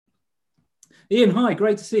Ian, hi,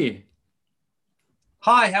 great to see you.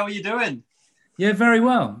 Hi, how are you doing? Yeah, very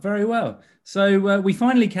well, very well. So we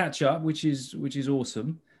finally catch up, which is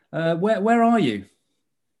awesome. Where are you?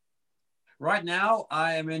 Right now,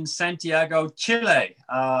 I am in Santiago, Chile.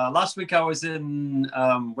 Last week, I was in,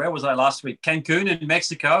 where was I last week? Cancun in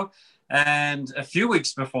Mexico. And a few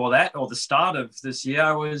weeks before that, or the start of this year,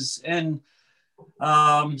 I was in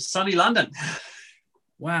sunny London.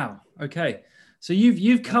 Wow. Okay. So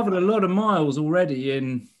you've covered a lot of miles already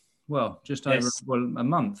in just over Yes, a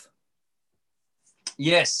month.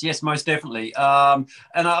 yes, most definitely. And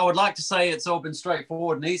I would like to say it's all been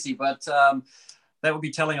straightforward and easy, but that would be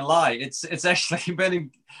telling a lie. It's actually been.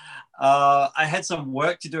 I had some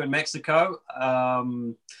work to do in Mexico.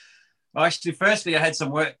 Well, actually, firstly, I had some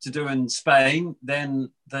work to do in Spain. Then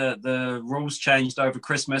the rules changed over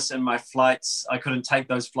Christmas, and my flights, I couldn't take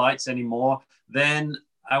those flights anymore. Then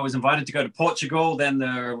I was invited to go to Portugal. Then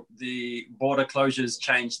the border closures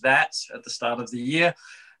changed that at the start of the year,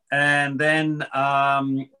 and then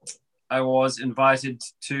I was invited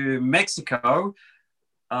to Mexico.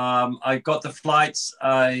 I got the flights,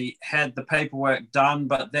 I had the paperwork done,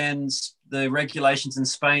 but then the regulations in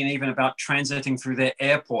Spain, even about transiting through their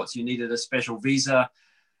airports, you needed a special visa.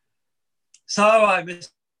 So I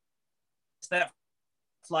missed that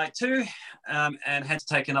flight too, and had to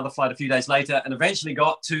take another flight a few days later, and eventually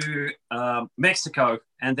got to Mexico.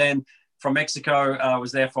 And then from Mexico, I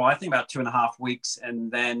was there for I think about 2.5 weeks, and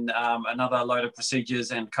then another load of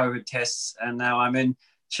procedures and COVID tests. And now I'm in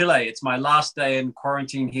Chile. It's my last day in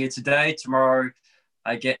quarantine here today. Tomorrow,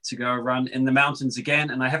 I get to go run in the mountains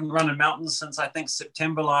again, and I haven't run in mountains since I think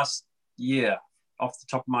September last year. Off the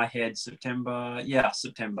top of my head, September. Yeah,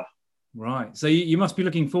 September. Right. So you must be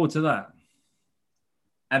looking forward to that.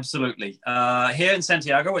 Absolutely. Here in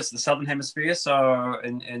Santiago, it's the southern hemisphere, so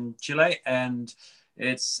in Chile, and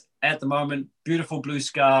it's at the moment beautiful blue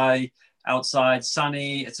sky outside,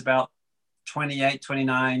 sunny. It's about 28,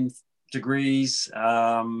 29 degrees,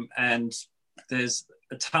 and there's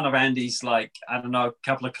a ton of Andes, like, I don't know, a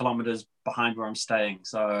couple of kilometers behind where I'm staying.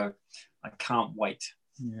 So I can't wait.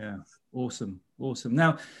 Yeah. Awesome. Awesome.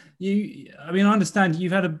 Now, I understand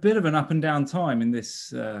you've had a bit of an up and down time in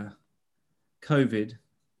COVID,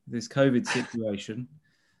 this COVID situation.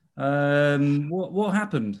 What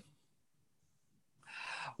happened?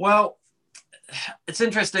 Well, it's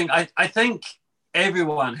interesting. I think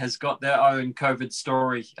everyone has got their own COVID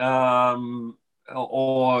story,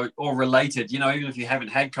 or related. You know, even if you haven't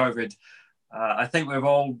had COVID, I think we've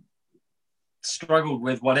all struggled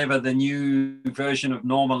with whatever the new version of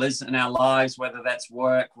normal is in our lives, whether that's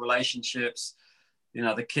work, relationships. You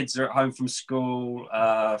know, the kids are at home from school,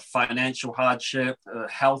 financial hardship,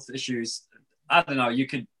 health issues. I don't know. You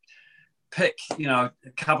could pick, a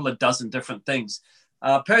couple of dozen different things.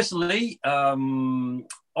 Personally,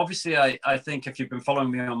 obviously, I think if you've been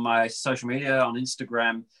following me on my social media on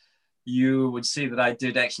Instagram, you would see that I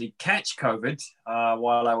did actually catch COVID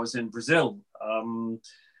while I was in Brazil.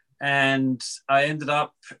 And I ended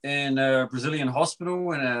up in a Brazilian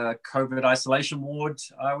hospital in a COVID isolation ward.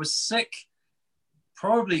 I was sick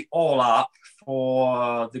probably all up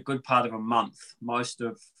for the good part of a month, most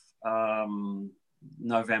of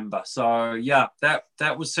November. So yeah,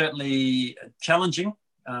 that was certainly challenging,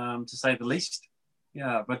 to say the least.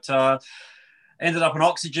 Yeah, but ended up on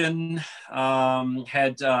oxygen.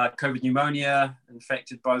 Had COVID pneumonia,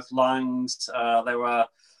 infected both lungs. They were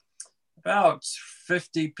about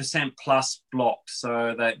 50% plus blocked.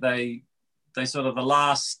 So they sort of, the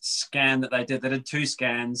last scan that they did two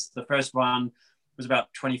scans. The first one was about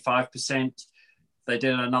 25%. They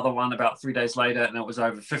did another one about 3 days later, and it was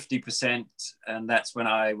over 50%. And that's when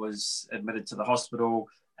I was admitted to the hospital,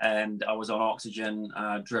 and I was on oxygen,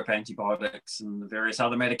 drip antibiotics, and various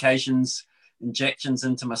other medications, injections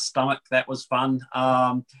into my stomach. That was fun.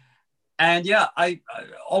 And yeah, I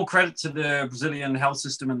all credit to the Brazilian health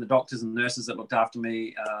system and the doctors and nurses that looked after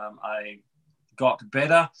me. I got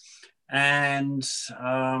better, and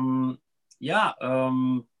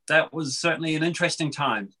that was certainly an interesting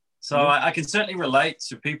time. So Yeah. I can certainly relate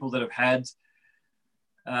to people that have had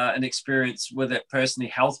an experience with it personally,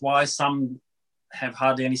 health-wise. Some have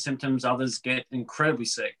hardly any symptoms, others get incredibly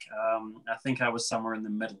sick. I think I was somewhere in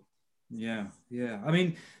the middle. Yeah, yeah.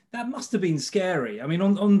 That must have been scary.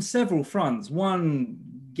 On several fronts. One,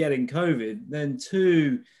 getting COVID, then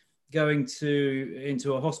two, going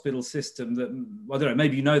into a hospital system that, well, I don't know,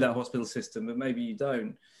 maybe you know that hospital system, but maybe you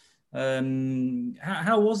don't.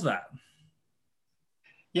 How was that?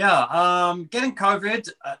 Yeah, getting COVID,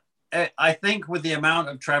 I think with the amount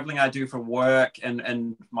of traveling I do for work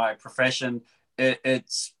and my profession,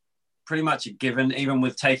 it's pretty much a given, even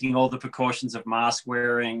with taking all the precautions of mask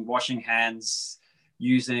wearing, washing hands,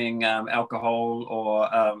 using alcohol or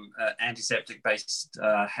antiseptic based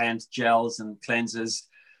hand gels and cleansers.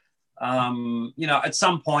 At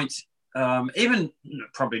some point, even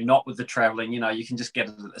probably not with the traveling, you can just get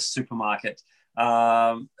it at a supermarket.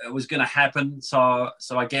 It was going to happen. So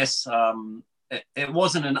I guess it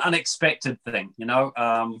wasn't an unexpected thing,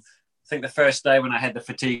 I think the first day when I had the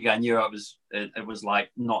fatigue, I knew it was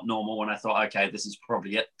like not normal, when I thought, okay, this is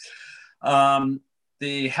probably it.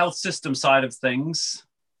 The health system side of things,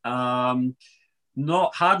 hardly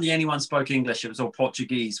anyone spoke English. It was all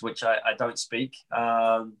Portuguese, which I don't speak.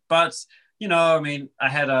 But I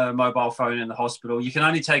had a mobile phone in the hospital. You can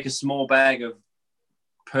only take a small bag of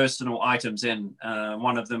personal items in.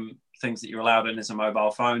 One of them things that you're allowed in is a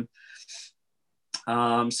mobile phone.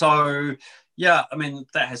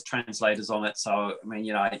 That has translators on it. So,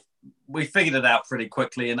 we figured it out pretty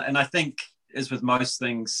quickly. And I think, as with most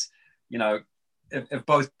things, if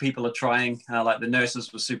both people are trying, like the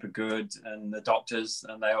nurses were super good and the doctors,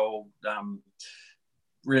 and they all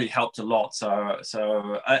really helped a lot.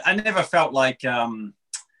 So I never felt like, out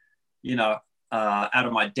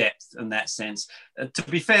of my depth in that sense. To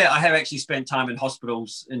be fair, I have actually spent time in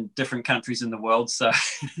hospitals in different countries in the world. So,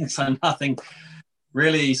 so nothing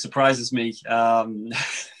really surprises me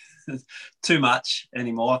too much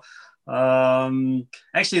anymore.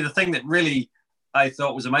 Actually, the thing that really I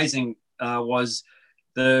thought was amazing was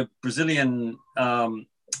the Brazilian,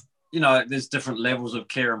 there's different levels of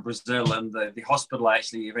care in Brazil, and the hospital I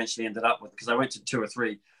actually eventually ended up with, because I went to 2 or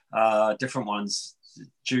 3 different ones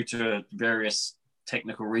due to various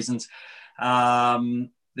technical reasons.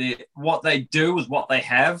 What they do with what they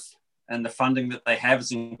have and the funding that they have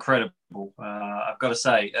is incredible. I've got to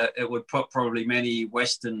say, it would put probably many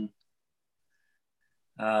Western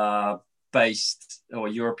based or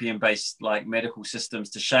European based like medical systems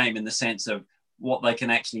to shame, in the sense of what they can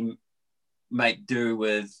actually make do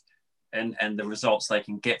with and the results they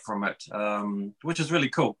can get from it, which is really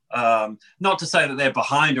cool. Not to say that they're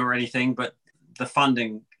behind or anything, but the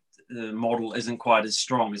funding model isn't quite as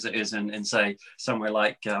strong as it is in say somewhere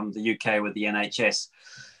like the UK with the NHS.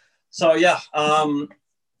 So yeah, I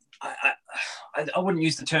wouldn't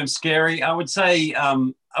use the term scary. I would say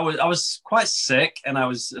I was quite sick and I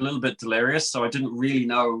was a little bit delirious, so I didn't really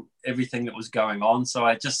know everything that was going on. So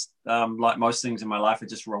I just, like most things in my life, I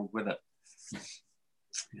just rolled with it.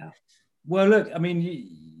 Yeah. Well, look,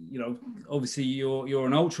 obviously you're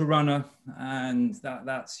an ultra runner, and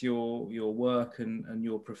that's your work and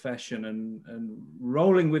your profession, and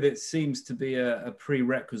rolling with it seems to be a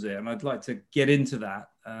prerequisite, and I'd like to get into that.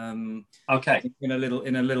 Okay. In a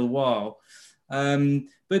little while.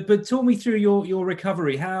 But talk me through your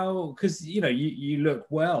recovery. How, because you look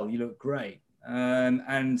well, you look great,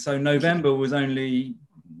 and so November was only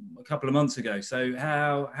a couple of months ago. So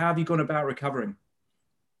how have you gone about recovering?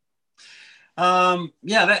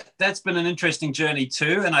 That's been an interesting journey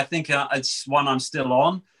too, and I think it's one I'm still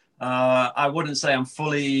on. I wouldn't say I'm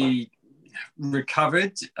fully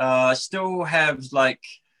recovered. I still have like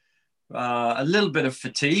a little bit of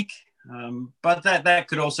fatigue, but that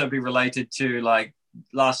could also be related to, like,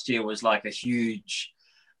 last year was like a huge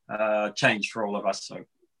change for all of us, so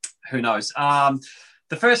who knows.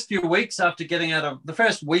 The first week or so after getting out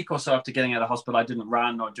of hospital, I didn't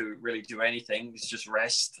run or really do anything. It's just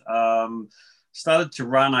rest. Started to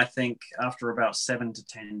run, I think, after about 7 to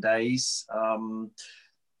 10 days.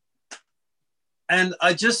 And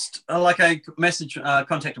I just,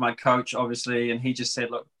 contacted my coach, obviously, and he just said,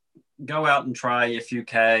 look, go out and try a few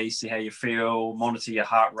K, see how you feel, monitor your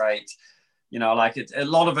heart rate. A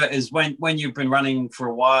lot of it is when you've been running for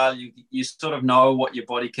a while, you sort of know what your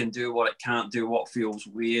body can do, what it can't do, what feels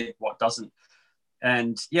weird, what doesn't.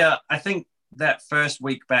 And yeah, I think that first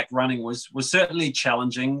week back running was certainly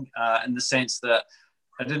challenging in the sense that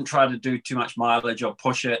I didn't try to do too much mileage or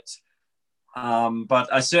push it.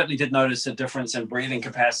 But I certainly did notice a difference in breathing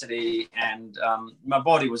capacity, and my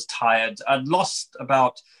body was tired. I'd lost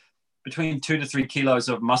about between 2 to 3 kilos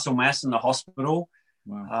of muscle mass in the hospital.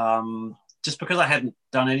 Wow. Just because I hadn't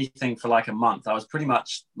done anything for like a month. I was pretty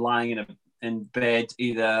much lying in bed,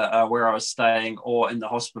 either where I was staying or in the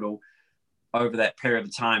hospital over that period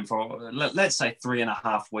of time for, let's say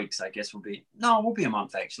 3.5 weeks, I guess will be a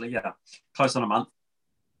month actually. Yeah, close on a month.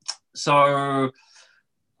 So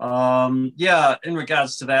in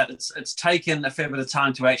regards to that, it's taken a fair bit of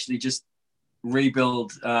time to actually just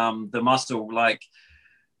rebuild the muscle.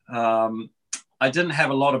 I didn't have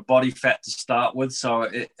a lot of body fat to start with, so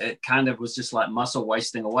it kind of was just like muscle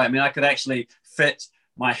wasting away. I mean, I could actually fit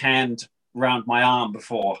my hand around my arm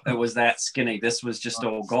before. It was that skinny. This was just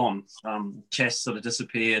all gone. Chest sort of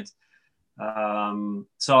disappeared.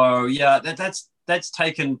 So yeah, that's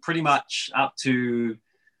taken pretty much up to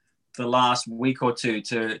the last week or two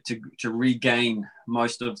to regain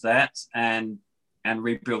most of that and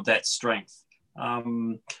rebuild that strength.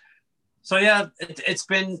 So yeah, it's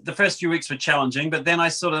been, the first few weeks were challenging, but then I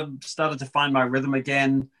sort of started to find my rhythm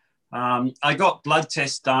again. I got blood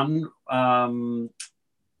tests done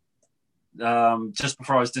just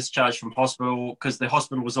before I was discharged from hospital, because the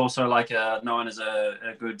hospital was also like known as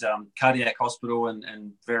a good cardiac hospital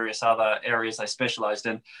and various other areas they specialized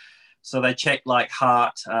in. So they check like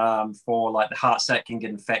heart for like the heart sac can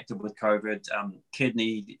get infected with COVID,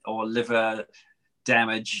 kidney or liver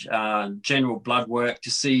damage, general blood work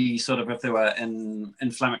to see sort of if there were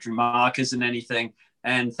inflammatory markers and anything.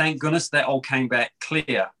 And thank goodness that all came back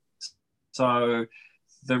clear. So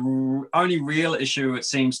the only real issue it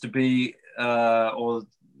seems to be, or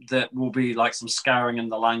that will be like some scarring in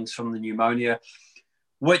the lungs from the pneumonia,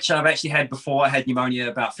 which I've actually had before. I had pneumonia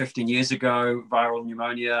about 15 years ago, viral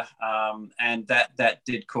pneumonia, and that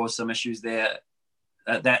did cause some issues there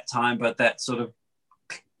at that time, but that sort of,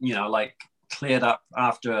 like cleared up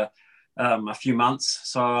after a few months.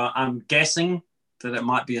 So I'm guessing that it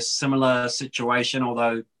might be a similar situation,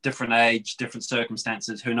 although different age, different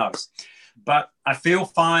circumstances, who knows. But I feel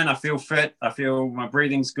fine, I feel fit, I feel my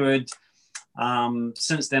breathing's good.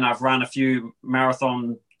 Since then, I've run a few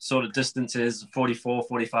marathon sort of distances, 44,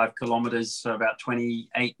 45 kilometers, so about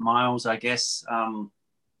 28 miles, I guess.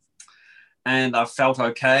 And I've felt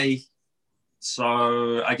okay.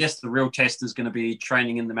 So I guess the real test is going to be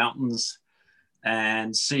training in the mountains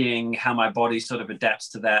and seeing how my body sort of adapts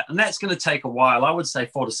to that. And that's going to take a while. I would say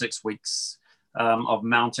 4 to 6 weeks of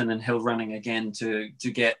mountain and hill running again to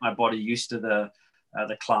get my body used to the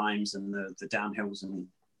climbs and the downhills and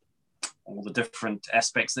all the different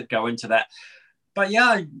aspects that go into that. But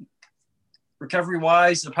yeah, recovery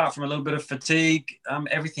wise, apart from a little bit of fatigue,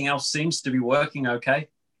 everything else seems to be working okay.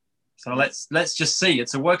 So let's just see.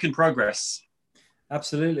 It's a work in progress.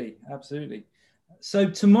 Absolutely. So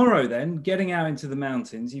tomorrow then, getting out into the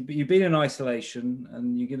mountains, you've been in isolation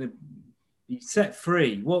and you're going to be set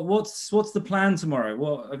free. What's the plan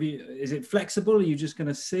tomorrow? Is it flexible? Are you just going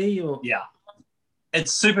to see? Or yeah,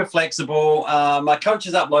 it's super flexible. My coach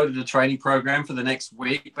has uploaded a training program for the next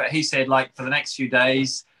week, but he said like for the next few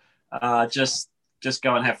days, just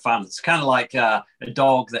go and have fun. It's kind of like a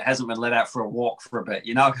dog that hasn't been let out for a walk for a bit,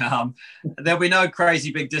 There'll be no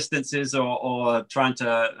crazy big distances or trying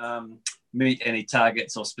to meet any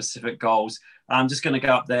targets or specific goals. I'm just going to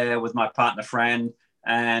go up there with my partner Fran,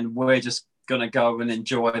 and we're just going to go and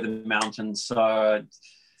enjoy the mountains. So,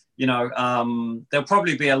 there'll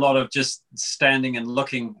probably be a lot of just standing and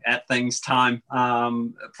looking at things time,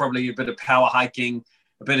 probably a bit of power hiking,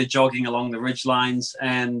 a bit of jogging along the ridge lines,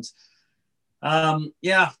 and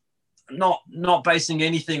not basing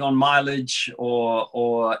anything on mileage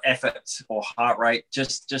or effort or heart rate,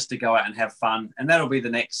 just to go out and have fun. And that'll be the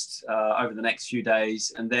next over the next few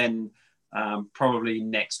days, and then probably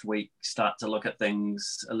next week start to look at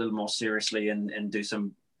things a little more seriously and do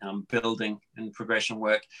some building and progression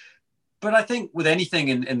work. But I think with anything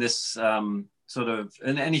in this sort of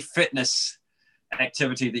in any fitness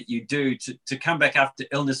activity that you do, to come back after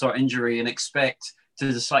illness or injury and expect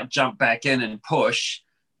to just like jump back in and push.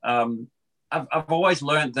 I've always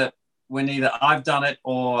learned that when either I've done it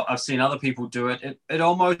or I've seen other people do it, it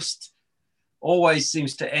almost always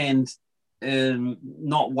seems to end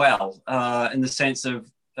not well, in the sense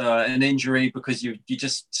of an injury, because you're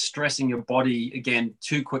just stressing your body again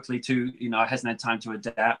too quickly, hasn't had time to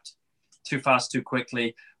adapt, too fast, too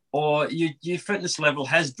quickly, or your fitness level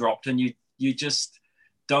has dropped and you just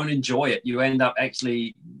don't enjoy it. You end up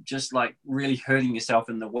actually just like really hurting yourself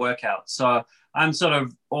in the workout. So I'm sort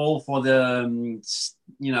of all for the,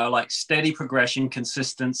 like steady progression,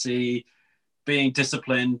 consistency, being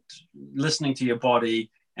disciplined, listening to your body,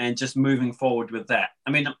 and just moving forward with that.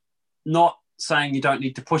 I mean, not saying you don't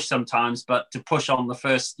need to push sometimes, but to push on the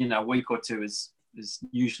first, week or two is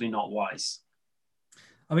usually not wise.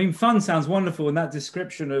 I mean, fun sounds wonderful in that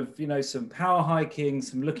description of, some power hiking,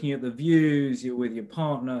 some looking at the views, you're with your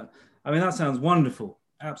partner. I mean, that sounds wonderful.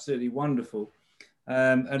 Absolutely wonderful.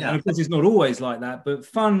 And of course, it's not always like that, but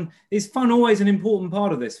is fun always an important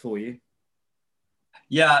part of this for you?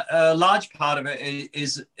 Yeah, a large part of it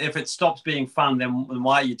is if it stops being fun, then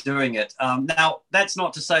why are you doing it? Now, that's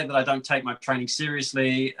not to say that I don't take my training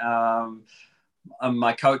seriously.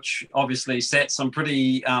 My coach obviously set some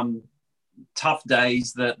pretty tough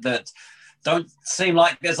days that don't seem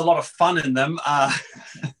like there's a lot of fun in them.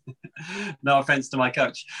 No offense to my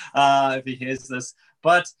coach if he hears this.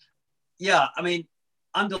 But yeah, I mean,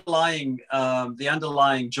 the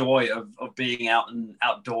underlying joy of being out and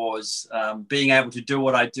outdoors, being able to do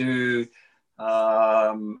what I do,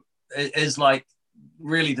 is like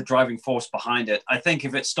really the driving force behind it. I think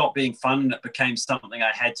if it stopped being fun, it became something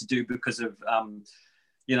I had to do because of,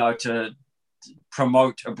 to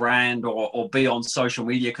promote a brand or be on social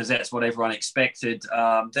media because that's what everyone expected,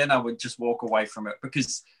 then I would just walk away from it,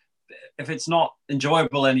 because if it's not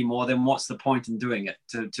enjoyable anymore, then what's the point in doing it,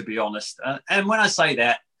 to be honest. And when I say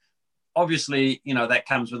that, obviously, that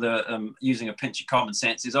comes with using a pinch of common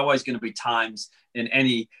sense. There's always going to be times in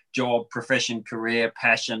any job, profession, career,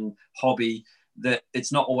 passion, hobby, that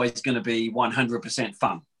it's not always going to be 100%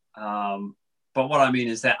 fun. But what I mean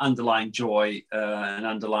is that underlying joy and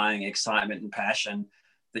underlying excitement and passion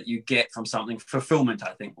that you get from something, fulfillment,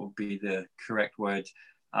 I think would be the correct word.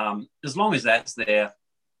 As long as that's there,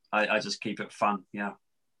 I just keep it fun. Yeah.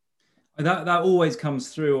 That always comes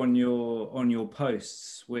through on your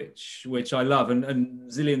posts, which I love, and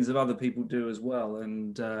zillions of other people do as well.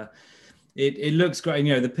 And it looks great.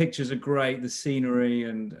 The pictures are great, the scenery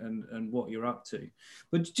and what you're up to.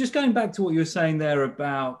 But just going back to what you were saying there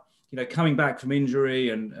about coming back from injury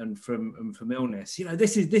and from illness,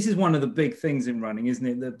 this is one of the big things in running, isn't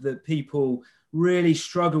it? That people really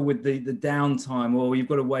struggle with the downtime, or you've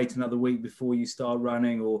got to wait another week before you start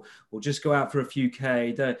running, or just go out for a few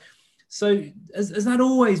K. So has that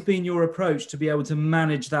always been your approach, to be able to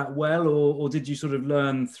manage that well, or did you sort of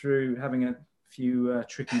learn through having a few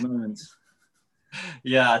tricky moments?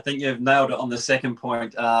 Yeah, I think you've nailed it on the second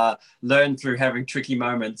point. Learn through having tricky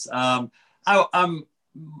moments. I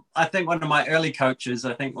think one of my early coaches,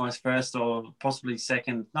 I think my first or possibly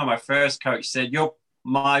second, no, my first coach said,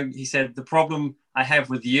 he said, the problem I have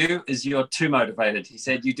with you is you're too motivated. He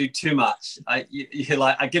said, you do too much. I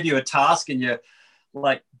give you a task and you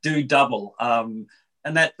like do double. And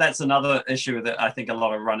that's another issue that I think a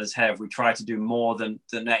lot of runners have. We try to do more than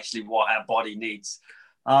actually what our body needs.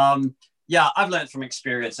 Yeah, I've learned from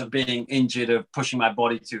experience of being injured, of pushing my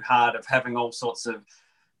body too hard, of having all sorts of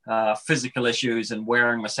physical issues and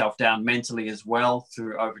wearing myself down mentally as well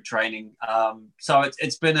through overtraining. So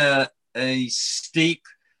it's been a steep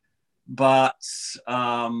learning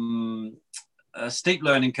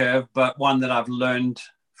curve, but one that I've learned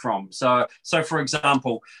from. So for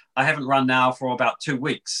example, I haven't run now for about 2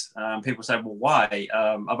 weeks. People say, well, why?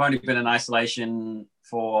 I've only been in isolation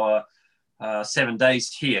for 7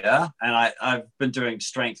 days here, and I've been doing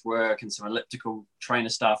strength work and some elliptical trainer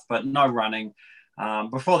stuff, but no running.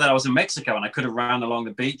 Before that, I was in Mexico and I could have run along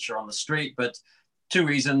the beach or on the street, but 2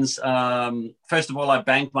 reasons. First of all, I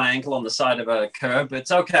banged my ankle on the side of a curb.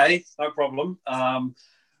 It's okay, no problem.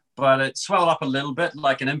 But it swelled up a little bit,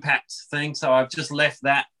 like an impact thing. So I've just left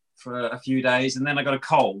that for a few days, and then I got a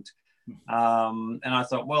cold. And I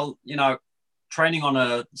thought, well, training on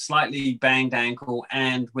a slightly banged ankle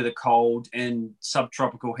and with a cold in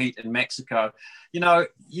subtropical heat in Mexico,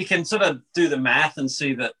 you can sort of do the math and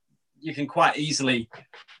see that you can quite easily,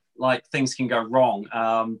 like, things can go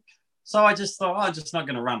wrong. So I just thought, I'm just not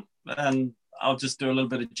going to run, and I'll just do a little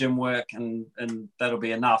bit of gym work and that'll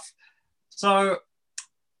be enough. So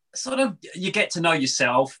sort of you get to know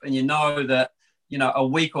yourself, and you know that, a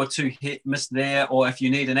week or two missed there, or if you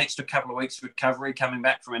need an extra couple of weeks recovery coming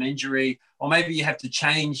back from an injury, or maybe you have to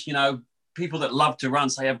change, people that love to run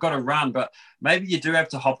say, I've got to run, but maybe you do have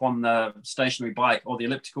to hop on the stationary bike or the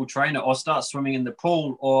elliptical trainer or start swimming in the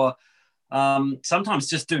pool, or sometimes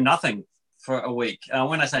just do nothing for a week.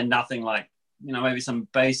 When I say nothing, like, maybe some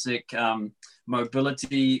basic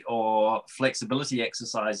mobility or flexibility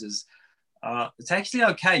exercises. It's actually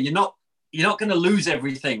okay. You're not going to lose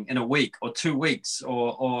everything in a week or 2 weeks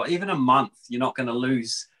or even a month. You're not going to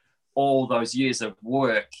lose all those years of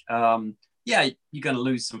work. Yeah, you're going to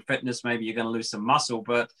lose some fitness. Maybe you're going to lose some muscle,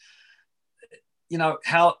 but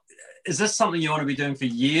how is this something you want to be doing for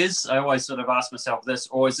years? I always sort of ask myself this,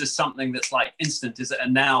 or is this something that's like instant? Is it a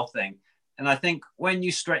now thing? And I think when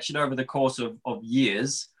you stretch it over the course of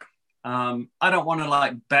years, I don't want to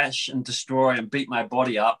like bash and destroy and beat my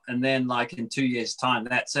body up, and then like in 2 years' time,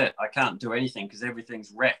 that's it. I can't do anything because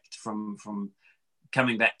everything's wrecked from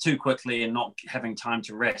coming back too quickly and not having time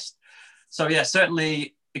to rest. So yeah,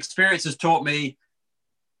 certainly experience has taught me,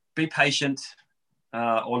 be patient,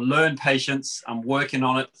 or learn patience. I'm working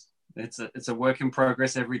on it. It's a work in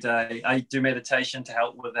progress every day. I do meditation to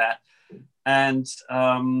help with that, and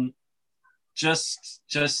just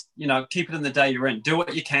keep it in the day you're in. Do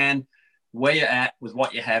what you can, where you're at with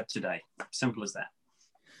what you have today. Simple as that.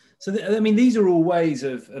 So these are all ways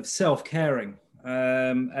of self-caring,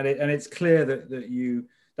 and it's clear that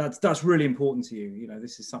that's really important to you. You know,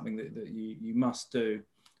 this is something that you must do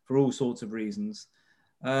for all sorts of reasons.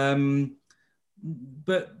 But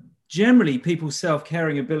generally, people's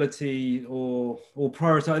self-caring ability or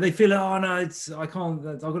prioritize, they feel, oh no, I can't.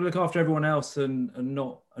 I've got to look after everyone else and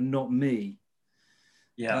not me.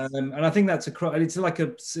 Yeah. And I think it's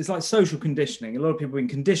like social conditioning. A lot of people have been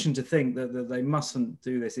conditioned to think that they mustn't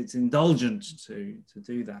do this. It's indulgent to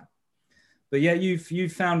do that. But yeah,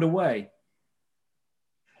 you've found a way.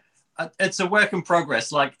 It's a work in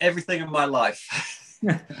progress, like everything in my life.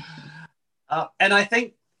 And I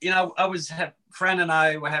think, Fran and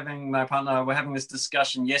I were my partner were having this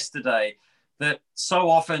discussion yesterday that so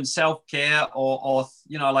often self-care or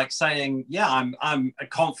like saying, yeah, I'm a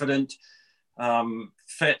confident,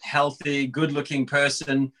 fit, healthy, good-looking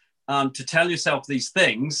person, to tell yourself these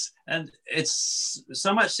things. And it's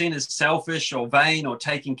so much seen as selfish or vain or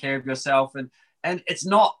taking care of yourself. And it's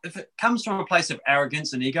not, if it comes from a place of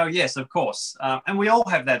arrogance and ego, yes, of course. And we all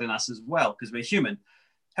have that in us as well, because we're human.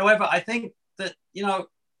 However, I think that,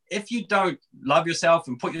 if you don't love yourself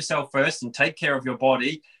and put yourself first and take care of your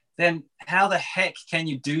body, then how the heck can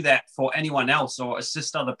you do that for anyone else or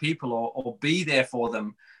assist other people or be there for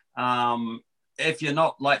them, if you're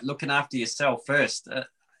not like looking after yourself first?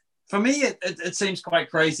 For me, it seems quite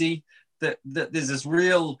crazy that there's this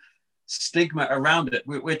real stigma around it.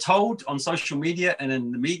 We're told on social media and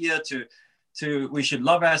in the media to we should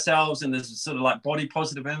love ourselves, and there's sort of like body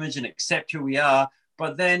positive image and accept who we are.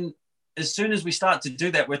 But then as soon as we start to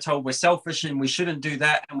do that, we're told we're selfish and we shouldn't do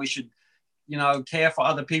that, and we should, care for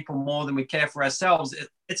other people more than we care for ourselves.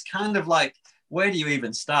 It's kind of like, where do you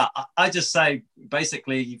even start? I just say,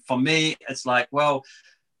 basically, for me, it's like, well,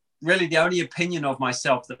 really the only opinion of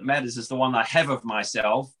myself that matters is the one I have of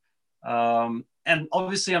myself. And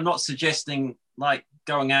obviously I'm not suggesting like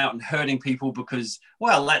going out and hurting people because,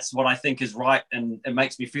 well, that's what I think is right and it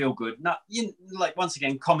makes me feel good. No, like, once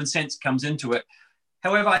again, common sense comes into it.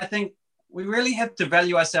 However, I think we really have to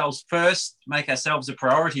value ourselves first, make ourselves a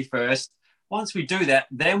priority first. Once we do that,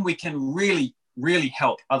 then we can really, really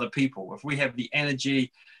help other people. If we have the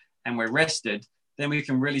energy and we're rested, then we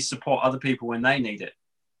can really support other people when they need it.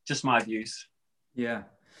 Just my views. Yeah.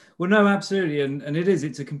 Well, no, absolutely. And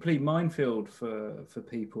it's a complete minefield for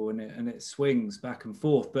people, and it swings back and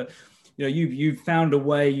forth. But, you've found a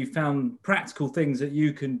way, you've found practical things that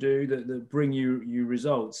you can do that bring you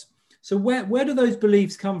results. So where do those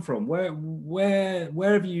beliefs come from?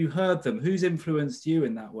 Where have you heard them? Who's influenced you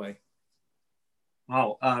in that way?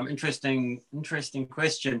 Oh, interesting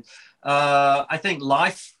question. I think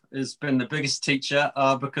life has been the biggest teacher,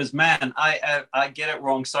 because, man, I get it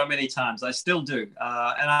wrong so many times. I still do.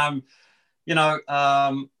 And I'm,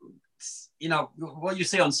 what you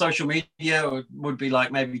see on social media would be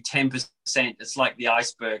like maybe 10%. It's like the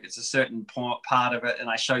iceberg. It's a certain part of it. And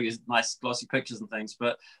I show you nice glossy pictures and things.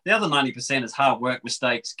 But the other 90% is hard work,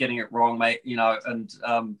 mistakes, getting it wrong, mate,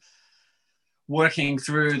 and working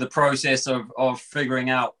through the process of figuring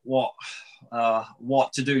out what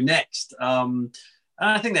to do next. And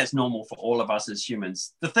I think that's normal for all of us as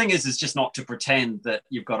humans. The thing is just not to pretend that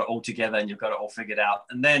you've got it all together and you've got it all figured out.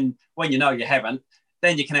 And then when you haven't,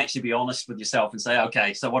 then you can actually be honest with yourself and say,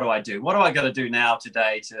 okay, so what do I do? What do I got to do now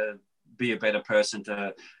today to be a better person,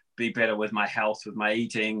 to be better with my health, with my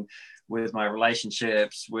eating, with my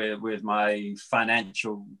relationships, with my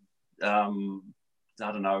financial,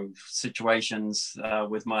 situations,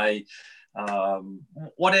 with my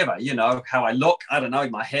whatever, how I look, I don't know,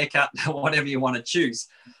 my haircut, whatever you want to choose.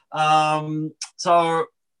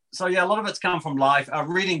 So yeah, a lot of it's come from life.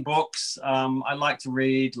 Reading books. I like to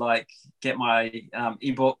read, like get my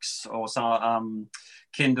ebooks or some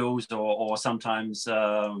Kindles or sometimes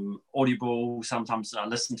Audible. Sometimes I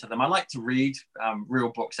listen to them. I like to read real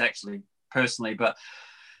books, actually, personally. But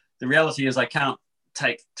the reality is I can't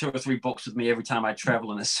take 2 or 3 books with me every time I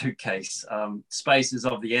travel in a suitcase. Space is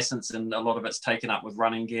of the essence, and a lot of it's taken up with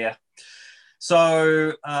running gear.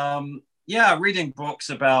 So reading books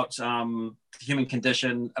about the human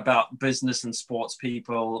condition, about business and sports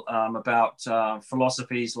people, about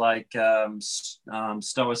philosophies like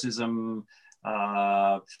Stoicism,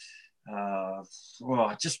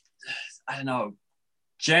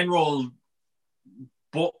 general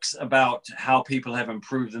books about how people have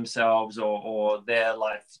improved themselves or their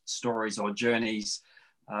life stories or journeys.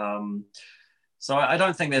 So I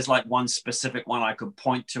don't think there's like one specific one I could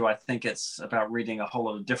point to. I think it's about reading a whole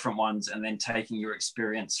lot of different ones and then taking your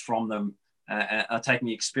experience from them, taking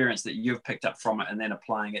the experience that you've picked up from it and then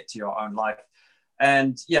applying it to your own life.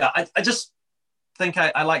 And yeah, I just think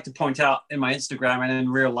I like to point out in my Instagram and in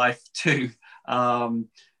real life too,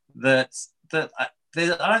 that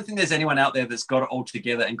I don't think there's anyone out there that's got it all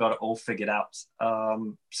together and got it all figured out.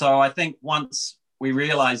 So I think once we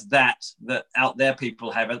realize that out there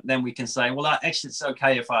people haven't, then we can say, well, actually, it's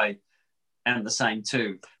okay if I am the same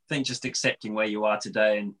too. I think just accepting where you are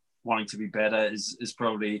today and wanting to be better is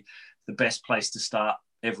probably the best place to start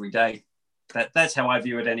every day. That's how I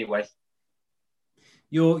view it anyway.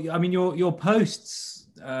 Your posts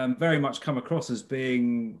very much come across as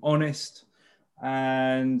being honest,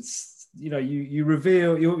 and you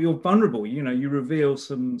reveal, you're vulnerable. You reveal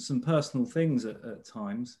some personal things at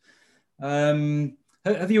times.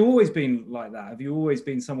 Have you always been like that? Have you always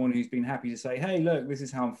been someone who's been happy to say, hey, look, this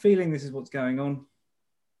is how I'm feeling, this is what's going on?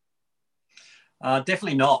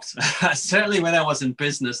 Definitely not. Certainly when I was in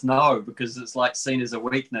business, no, because it's like seen as a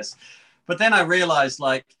weakness. But then I realized,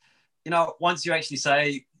 like, once you actually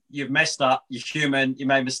say you've messed up, you're human, you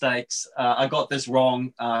made mistakes, I got this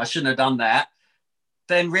wrong, I shouldn't have done that,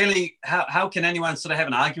 then really, how can anyone sort of have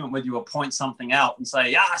an argument with you or point something out and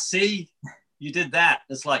say, yeah, see, you did that?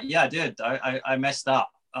 It's like, yeah, I did. I messed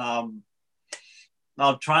up. I'm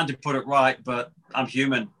trying to put it right, but I'm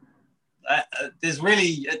human.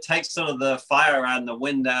 It takes sort of the fire and the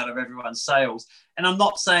wind out of everyone's sails. And I'm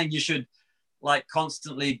not saying you should like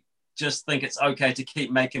constantly just think it's okay to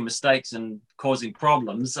keep making mistakes and causing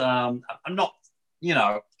problems. I'm not,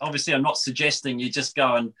 obviously I'm not suggesting you just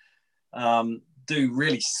go and do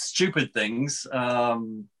really stupid things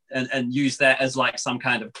and use that as like some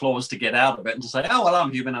kind of clause to get out of it and to say, oh, well,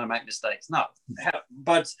 I'm human and I make mistakes. No,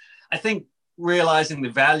 but I think realizing the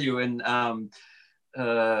value in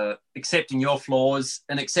accepting your flaws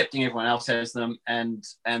and accepting everyone else has them, and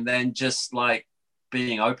then just like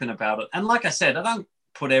being open about it. And like I said, I don't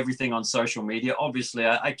put everything on social media. Obviously,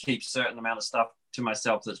 I keep a certain amount of stuff to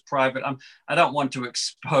myself that's private. I don't want to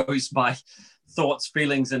expose my thoughts,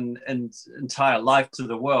 feelings, and entire life to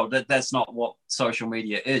the world. That's not what social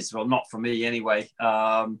media is. Well, not for me anyway.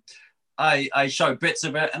 I show bits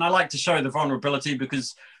of it, and I like to show the vulnerability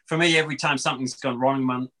because for me, every time something's gone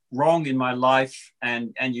wrong in my life,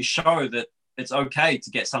 and you show that it's okay to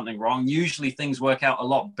get something wrong, usually things work out a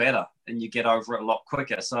lot better and you get over it a lot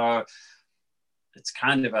quicker. So it's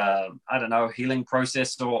kind of a, healing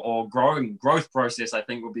process or growth process, I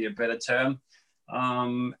think would be a better term.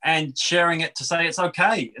 And sharing it to say it's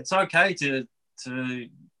okay. It's okay to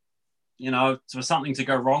for something to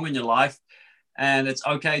go wrong in your life, and it's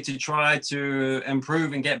okay to try to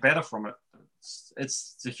improve and get better from it.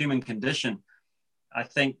 It's a human condition. I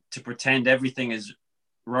think to pretend everything is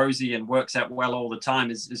rosy and works out well all the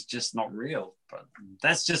time is just not real. But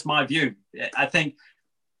that's just my view. I think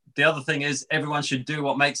the other thing is everyone should do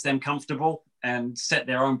what makes them comfortable and set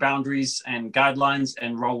their own boundaries and guidelines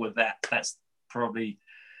and roll with that. That's probably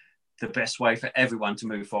the best way for everyone to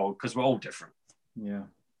move forward because we're all different. Yeah,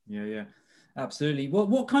 absolutely.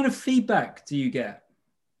 What kind of feedback do you get?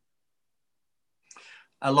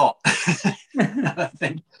 A lot. I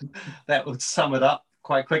think that would sum it up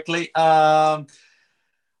quite quickly.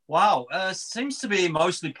 Seems to be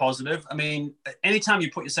mostly positive. I mean, anytime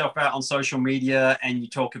you put yourself out on social media and you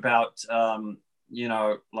talk about,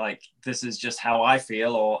 like this is just how I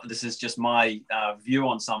feel, or this is just my view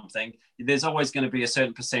on something, there's always going to be a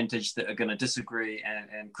certain percentage that are going to disagree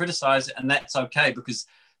and criticize it. And that's okay, because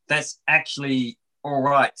that's actually all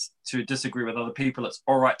right to disagree with other people. It's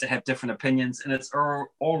all right to have different opinions, and it's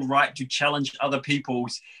all right to challenge other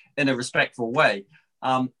people's in a respectful way.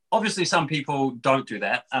 Obviously, some people don't do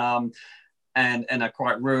that and are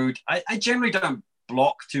quite rude. I generally don't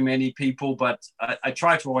block too many people, but I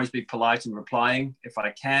try to always be polite in replying if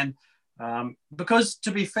I can. Because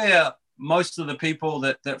to be fair, most of the people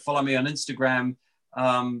that follow me on Instagram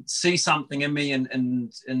see something in me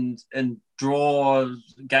and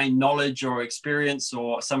gain knowledge or experience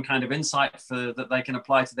or some kind of insight that they can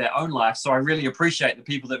apply to their own life. So I really appreciate the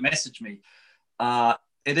people that message me.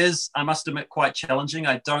 It is, I must admit, quite challenging.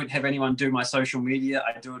 I don't have anyone do my social media.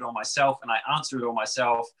 I do it all myself and I answer it all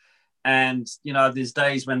myself. And, there's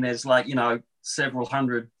days when there's like, several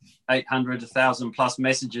hundred, 800, 1,000 plus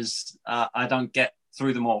messages. I don't get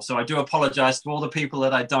through them all. So I do apologize to all the people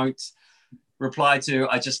that I don't reply to.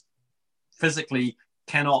 I just physically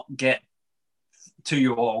cannot get to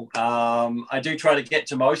you all. I do try to get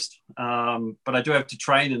to most, but I do have to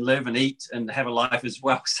train and live and eat and have a life as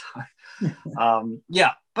well. So,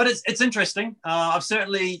 but it's interesting. I've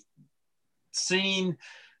certainly seen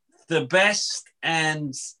the best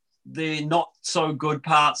and the not so good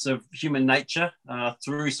parts of human nature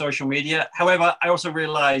through social media. However, I also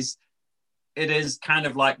realize it is kind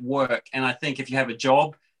of like work. And I think if you have a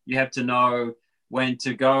job, you have to know when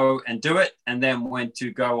to go and do it and then when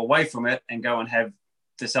to go away from it and go and have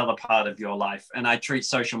this other part of your life. And I treat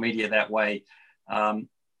social media that way.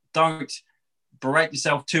 Don't berate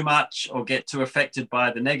yourself too much or get too affected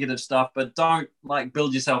by the negative stuff, but don't like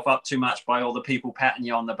build yourself up too much by all the people patting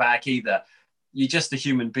you on the back either. You're just a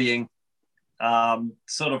human being.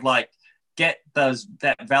 Sort of like get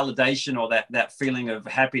that validation or that feeling of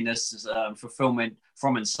happiness, fulfillment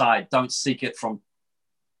from inside. Don't seek it from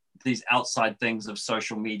these outside things of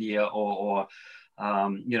social media or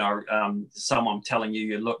someone telling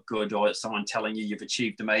you look good or someone telling you you've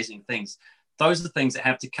achieved amazing things. Those are things that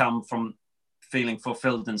have to come from feeling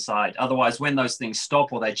fulfilled inside. Otherwise, when those things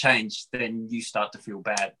stop or they change, then you start to feel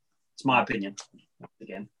bad. It's my opinion.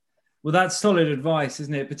 Again. Well, that's solid advice,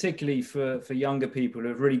 isn't it? Particularly for younger people who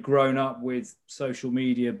have really grown up with social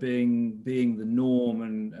media being the norm,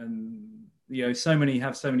 and so many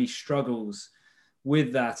have so many struggles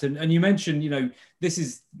with that. And you mentioned, this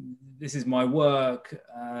is my work,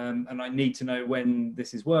 and I need to know when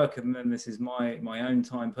this is work and then this is my own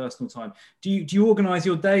time, personal time. Do you organize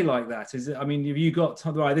your day like that? Have you got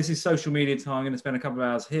right, this is social media time, I'm going to spend a couple of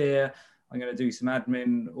hours here, I'm going to do some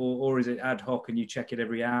admin, or is it ad hoc and you check it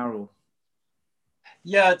every hour? Or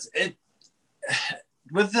yeah,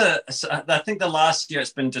 I think the last year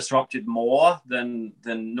it's been disrupted more than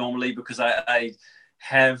normally because I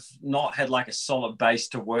have not had like a solid base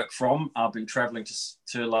to work from. I've been traveling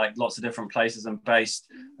to like lots of different places and based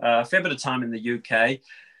a fair bit of time in the UK.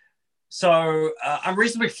 So I'm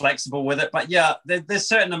reasonably flexible with it, but yeah, there's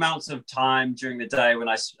certain amounts of time during the day when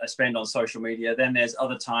I spend on social media. Then there's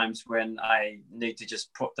other times when I need to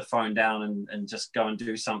just put the phone down and just go and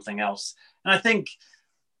do something else. And I think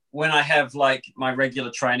when I have like my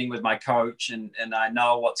regular training with my coach and I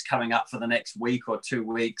know what's coming up for the next week or 2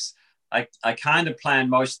 weeks, I kind of plan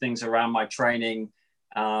most things around my training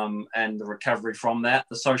and the recovery from that.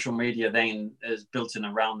 The social media then is built in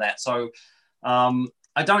around that. So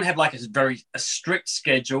I don't have like a strict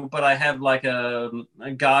schedule, but I have like a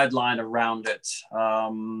guideline around it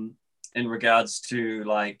in regards to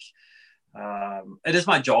like, it is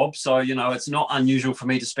my job. So, it's not unusual for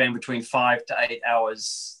me to spend between 5 to 8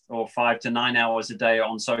 hours or 5 to 9 hours a day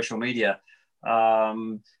on social media.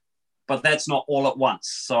 But that's not all at once.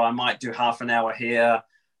 So I might do half an hour here.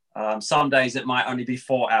 Some days it might only be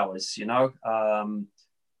 4 hours,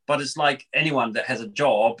 but it's like anyone that has a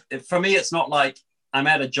job. For me, it's not like I'm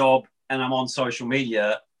at a job and I'm on social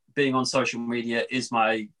media. Being on social media is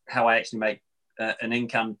how I actually make an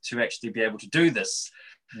income to actually be able to do this,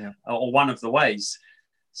 or one of the ways.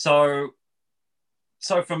 So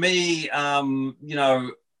for me,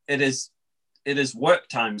 it is work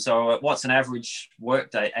time. So what's an average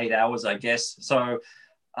work day? 8 hours, I guess. So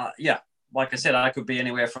like I said, I could be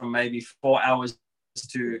anywhere from maybe 4 hours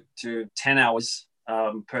to 10 hours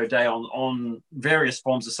per day on various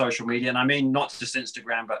forms of social media. And I mean, not just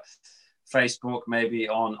Instagram, but Facebook, maybe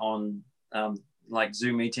on like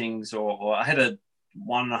Zoom meetings, or I had a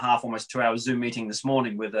 1.5, almost 2 hour Zoom meeting this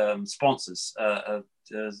morning with sponsors,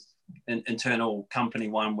 internal company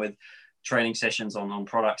one with training sessions on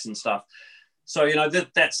products and stuff. So,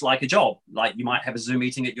 that's like a job. Like you might have a Zoom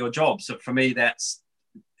meeting at your job. So for me,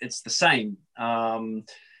 it's the same.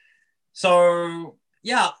 So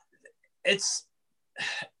yeah, it's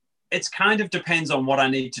kind of depends on what I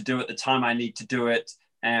need to do at the time I need to do it.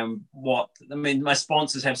 And my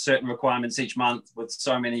sponsors have certain requirements each month with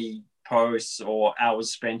so many posts or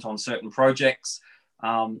hours spent on certain projects.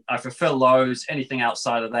 I fulfill those. Anything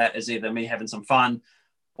outside of that is either me having some fun,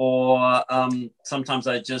 or sometimes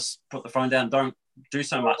I just put the phone down, don't do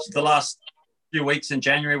so much. The last few weeks in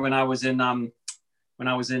January when I was in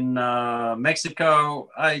Mexico,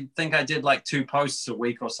 I think I did like 2 posts a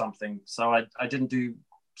week or something. So I didn't do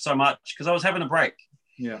so much because I was having a break.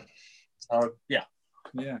 Yeah. So yeah.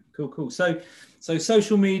 Yeah, cool. So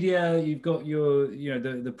social media, you've got your,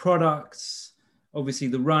 the products, obviously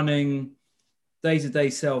the running, day-to-day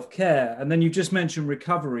self-care, and then you just mentioned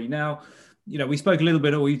recovery. Now, we spoke a little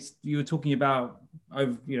bit, or you were talking about,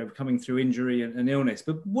 coming through injury and illness,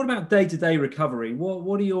 but what about day-to-day recovery?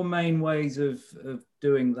 What are your main ways of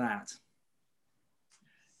doing that?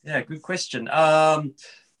 Yeah, good question.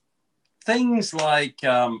 Things like,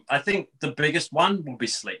 I think the biggest one will be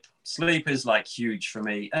sleep. Sleep is like huge for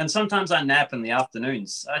me. And sometimes I nap in the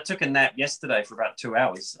afternoons. I took a nap yesterday for about 2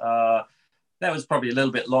 hours. That was probably a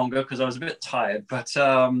little bit longer because I was a bit tired, but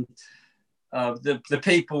the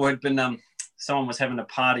people had been, someone was having a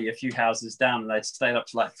party a few houses down and they'd stayed up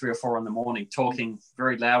to like 3 or 4 in the morning talking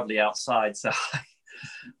very loudly outside. So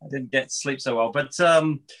I didn't get to sleep so well, but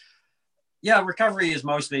recovery is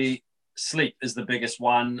mostly sleep is the biggest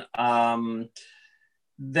one.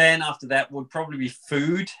 Then after that would probably be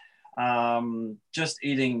food. just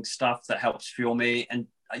eating stuff that helps fuel me. And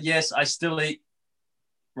yes, I still eat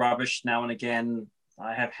rubbish now and again.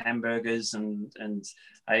 I have hamburgers and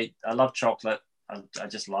I love chocolate. I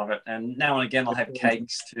just love it. And now and again, I'll have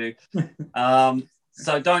cakes too.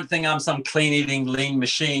 So don't think I'm some clean eating lean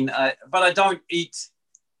machine, but I don't eat,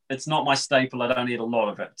 it's not my staple. I don't eat a lot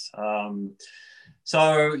of it.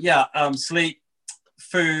 Sleep,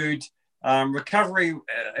 food, recovery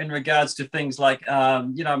in regards to things like,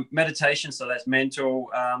 meditation. So that's mental,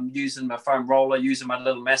 using my foam roller, using my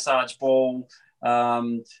little massage ball,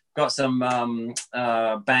 got some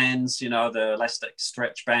bands, the elastic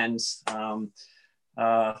stretch bands,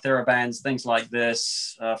 TheraBands, things like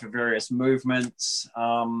this for various movements.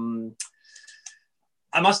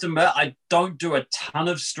 I must admit, I don't do a ton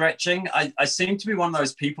of stretching. I seem to be one of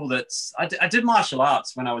those people I did martial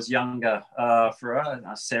arts when I was younger for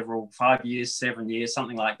 5 years, 7 years,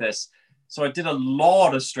 something like this. So I did a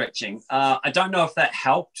lot of stretching. I don't know if that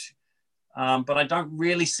helped, but I don't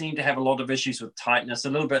really seem to have a lot of issues with tightness. A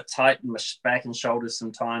little bit tight in my back and shoulders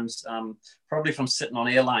sometimes, probably from sitting on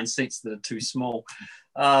airline seats that are too small.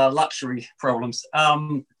 Luxury problems.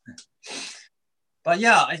 But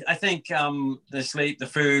yeah, I think the sleep, the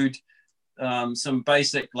food, some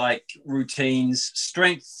basic like routines,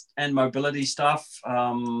 strength and mobility stuff,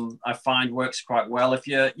 I find works quite well. If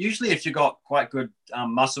you've got quite good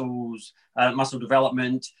muscle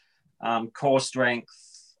development, core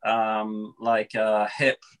strength,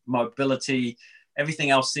 hip mobility,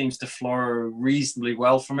 everything else seems to flow reasonably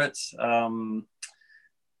well from it.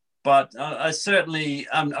 But I certainly,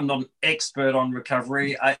 I'm not an expert on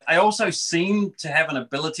recovery. I also seem to have an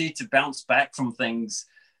ability to bounce back from things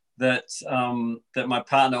that my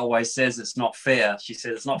partner always says it's not fair. She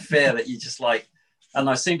says it's not fair that you just and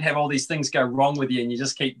I seem to have all these things go wrong with you and you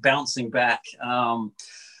just keep bouncing back.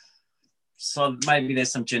 So maybe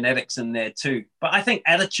there's some genetics in there too. But I think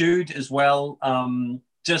attitude as well,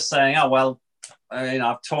 just saying, oh, well,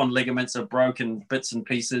 I've torn ligaments, I've broken bits and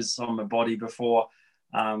pieces on my body before.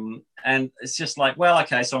 And it's just like, well,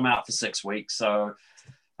 okay, so I'm out for 6 weeks. So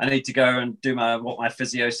I need to go and do what my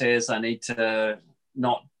physio says. I need to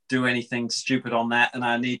not do anything stupid on that. And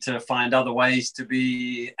I need to find other ways to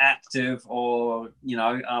be active or,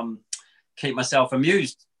 keep myself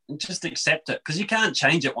amused and just accept it because you can't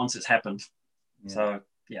change it once it's happened. Yeah. So,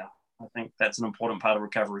 yeah, I think that's an important part of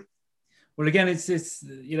recovery. Well, again, it's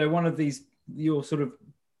one of your sort of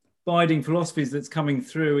abiding philosophies that's coming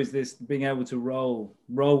through is this being able to roll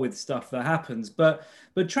with stuff that happens. But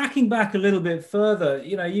tracking back a little bit further,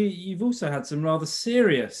 you've also had some rather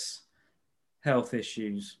serious health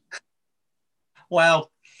issues.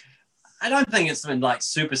 Well, I don't think it's been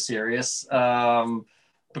super serious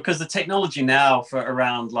because the technology now for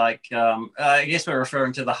around I guess we're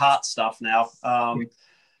referring to the heart stuff now.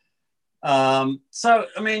 So,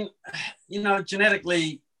 I mean,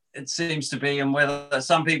 genetically, it seems to be, and whether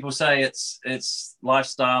some people say it's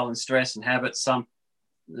lifestyle and stress and habits,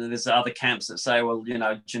 there's other camps that say, well,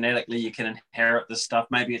 genetically you can inherit this stuff.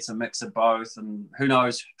 Maybe it's a mix of both, and who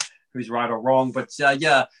knows who's right or wrong. But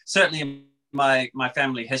certainly my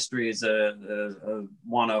family history is a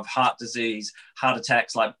one of heart disease, heart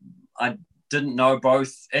attacks. Like I didn't know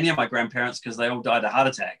any of my grandparents because they all died of heart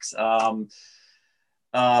attacks.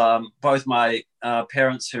 Both my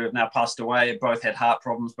parents who have now passed away, both had heart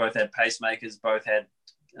problems, both had pacemakers, both had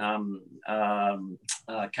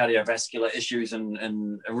cardiovascular issues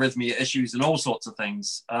and arrhythmia issues and all sorts of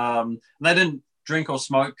things. They didn't drink or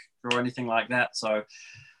smoke or anything like that. So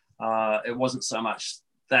it wasn't so much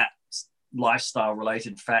that lifestyle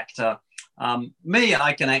related factor. Me,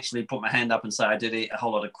 I can actually put my hand up and say I did eat a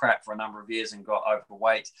whole lot of crap for a number of years and got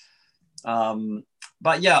overweight.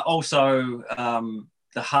 But yeah, also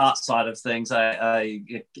the heart side of things, I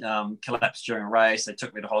collapsed during a race. They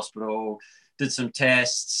took me to hospital, did some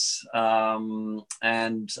tests,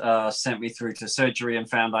 and sent me through to surgery and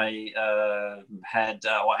found I had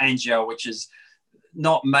angio, which is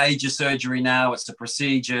not major surgery now. It's a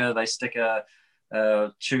procedure. They stick a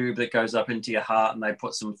tube that goes up into your heart and they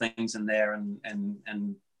put some things in there and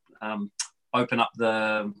open up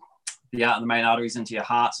the main arteries into your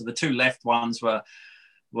heart. So the two left ones were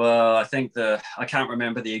I think I can't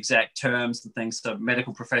remember the exact terms and things. So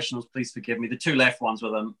medical professionals, please forgive me. The two left ones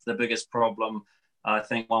were the biggest problem. I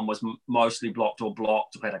think one was mostly blocked,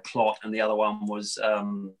 had a clot, and the other one was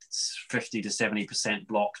 50 to 70%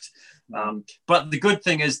 blocked. But the good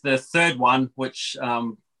thing is the third one, which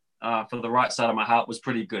for the right side of my heart was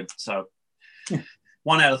pretty good. So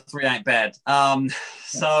 1 out of 3 ain't bad.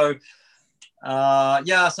 So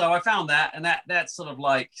Yeah, so I found that, and that's sort of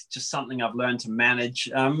like just something I've learned to manage.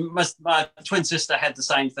 My twin sister had the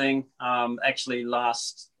same thing, actually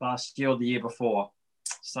last year or the year before.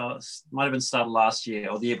 So it might have been started last year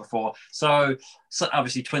or the year before. So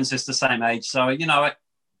obviously twin sister, same age. So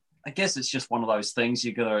I guess it's just one of those things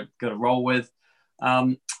you gotta roll with.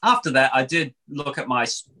 After that, I did look at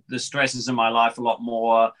the stresses in my life a lot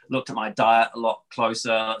more. Looked at my diet a lot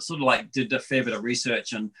closer. Sort of like did a fair bit of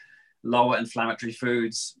research and lower inflammatory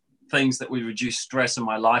foods, things that would reduce stress in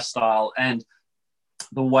my lifestyle and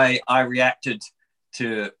the way I reacted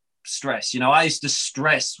to stress. I used to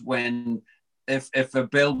stress when if a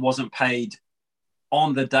bill wasn't paid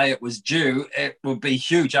on the day it was due, it would be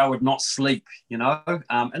huge. I would not sleep,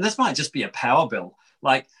 and this might just be a power bill.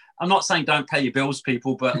 Like, I'm not saying don't pay your bills,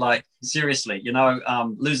 people, but like seriously,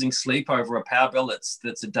 losing sleep over a power bill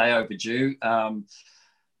that's a day overdue.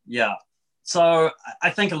 Yeah. So I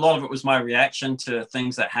think a lot of it was my reaction to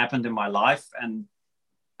things that happened in my life. And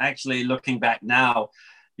actually looking back now,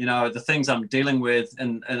 the things I'm dealing with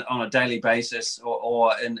on a daily basis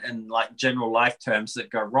or in like general life terms that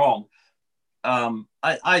go wrong,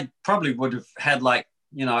 I probably would have had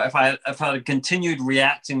if I had continued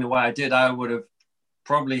reacting the way I did, I would have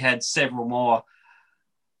probably had several more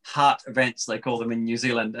heart events, they call them in New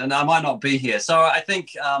Zealand, and I might not be here. So I think,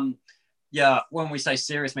 when we say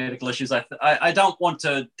serious medical issues, I don't want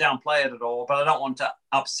to downplay it at all, but I don't want to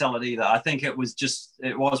upsell it either. I think it was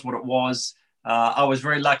what it was. I was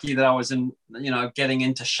very lucky that I was getting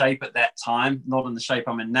into shape at that time, not in the shape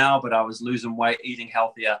I'm in now, but I was losing weight, eating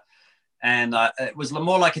healthier. And it was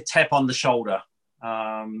more like a tap on the shoulder.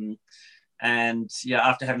 After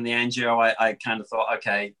having the angio, I kind of thought,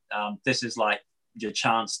 okay, this is like your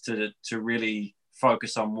chance to really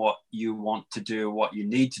focus on what you want to do, what you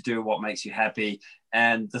need to do, what makes you happy,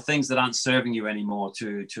 and the things that aren't serving you anymore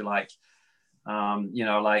to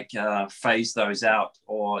phase those out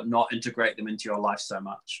or not integrate them into your life so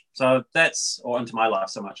much. Or into my life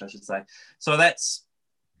so much, I should say. So that's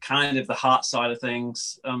kind of the heart side of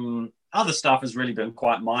things. Other stuff has really been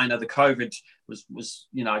quite minor. The COVID was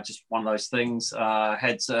just one of those things.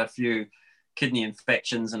 Had a few kidney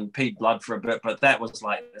infections and peed blood for a bit, but that was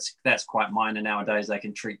that's quite minor nowadays. They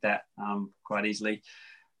can treat that quite easily.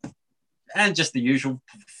 And just the usual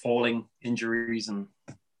falling injuries and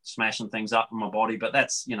smashing things up in my body, but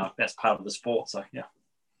that's part of the sport. So yeah.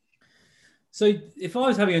 So if I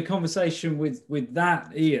was having a conversation with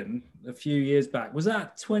that Ian a few years back, was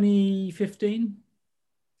that 2015?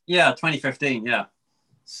 Yeah, 2015. Yeah.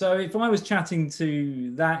 So if I was chatting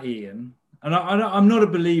to that Ian, and I'm not a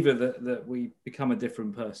believer that we become a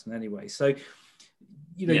different person anyway. So,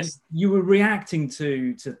 yes. you were reacting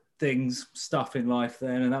to things, stuff in life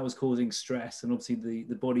then, and that was causing stress. And obviously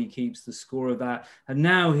the body keeps the score of that. And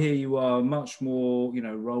now here you are much more,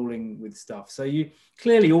 rolling with stuff. So you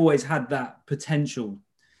clearly always had that potential.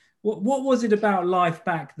 What was it about life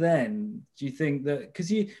back then? Do you think that,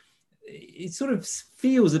 because it sort of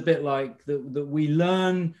feels a bit like that we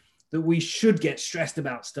learn that we should get stressed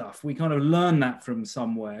about stuff. We kind of learn that from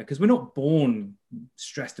somewhere because we're not born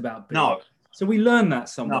stressed about bills. No. So we learn that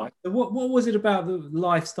somewhere. No. So what was it about the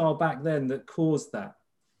lifestyle back then that caused that?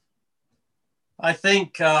 I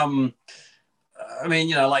think, I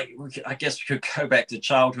guess we could go back to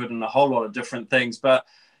childhood and a whole lot of different things. But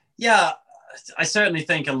yeah, I certainly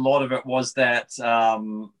think a lot of it was that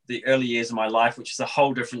the early years of my life, which is a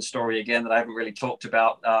whole different story again that I haven't really talked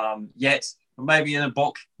about yet, maybe in a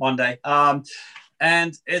book one day.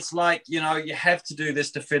 And it's like, you have to do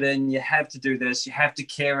this to fit in. You have to do this. You have to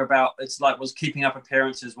care about, it's like was keeping up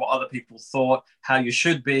appearances, what other people thought, how you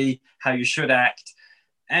should be, how you should act.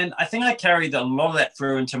 And I think I carried a lot of that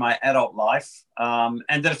through into my adult life. And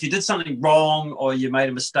that if you did something wrong or you made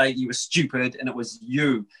a mistake, you were stupid and it was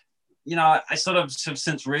you. I sort of have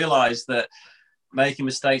since realized that making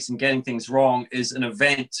mistakes and getting things wrong is an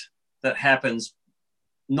event that happens.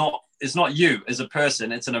 It's not you as a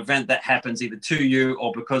person. It's an event that happens either to you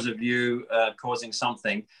or because of you causing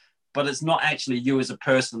something, but it's not actually you as a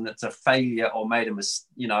person that's a failure or made a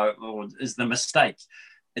or is the mistake.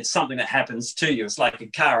 It's something that happens to you. It's like a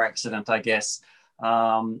car accident, I guess.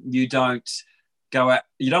 You don't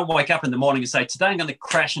wake up in the morning and say, today I'm going to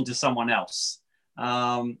crash into someone else.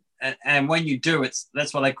 And when you do,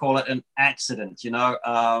 that's why they call it an accident,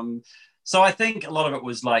 So I think a lot of it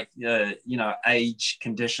was like, age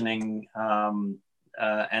conditioning,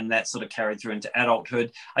 and that sort of carried through into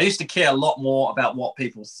adulthood. I used to care a lot more about what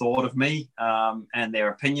people thought of me and their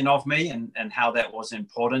opinion of me and how that was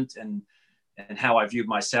important and how I viewed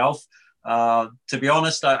myself. To be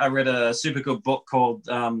honest, I read a super good book called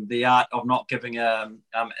The Art of Not Giving an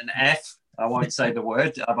F. I won't say the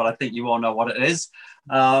word, but I think you all know what it is.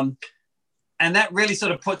 And that really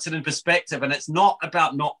sort of puts it in perspective. And it's not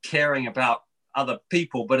about not caring about other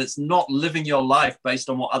people, but it's not living your life based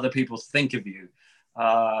on what other people think of you.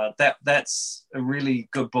 That's a really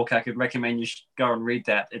good book. I could recommend you should go and read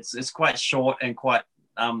that. It's quite short and quite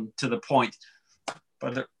to the point,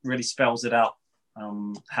 but it really spells it out,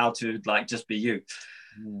 how to like just be you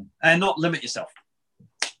and not limit yourself.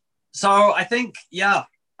 So I think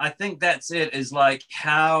that's it, is like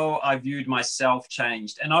how I viewed myself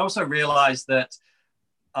changed. And I also realized that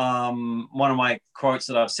one of my quotes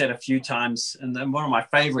that I've said a few times, and then one of my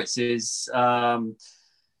favorites is,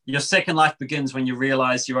 your second life begins when you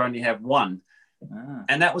realize you only have one.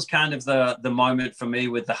 And that was kind of the moment for me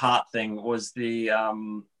with the heart thing, was the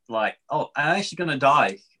like, oh, I'm actually going to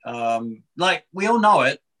die. Like, we all know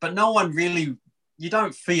it, but no one really, you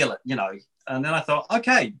don't feel it, you know. And then I thought,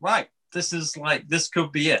 okay, right, this is like, this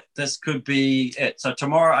could be it. This could be it. So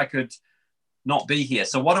tomorrow I could not be here.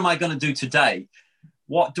 So what am I going to do today?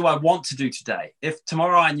 What do I want to do today? If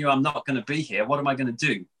tomorrow I knew I'm not going to be here, what am I going to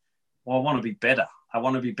do? Well, I want to be better. I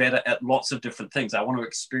want to be better at lots of different things. I want to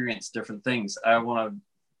experience different things. I want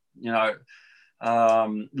to,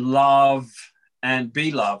 love and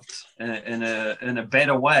be loved in a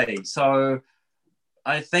better way. So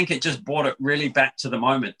I think it just brought it really back to the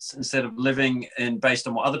moment, instead of living based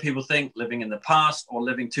on what other people think, living in the past, or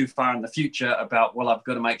living too far in the future about, well, I've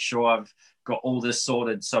got to make sure I've got all this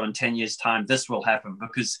sorted, so in 10 years' time, this will happen.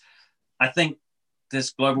 Because I think this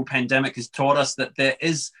global pandemic has taught us that there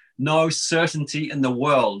is no certainty in the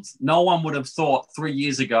world. No one would have thought 3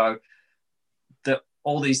 years ago that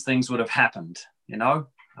all these things would have happened, you know?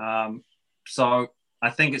 So I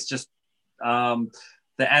think it's just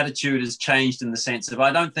the attitude has changed, in the sense of,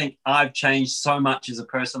 I don't think I've changed so much as a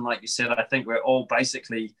person. Like you said, I think we're all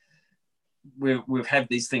basically, we've had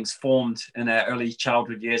these things formed in our early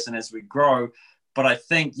childhood years and as we grow. But I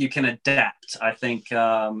think you can adapt, I think,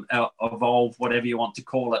 evolve, whatever you want to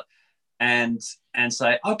call it, and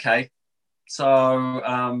say, okay,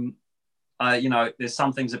 so there's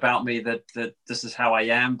some things about me that this is how I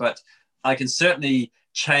am, but I can certainly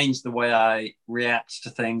change the way I react to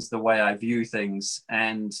things, the way I view things,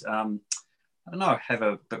 and I don't know, have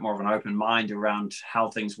a bit more of an open mind around how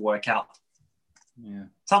things work out. Yeah,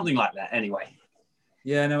 something like that. Anyway.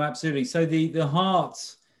 Yeah, no, absolutely. So the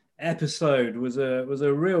heart episode was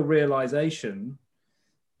a real realization.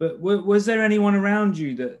 But was there anyone around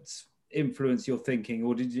you that influenced your thinking,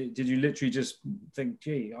 or did you literally just think,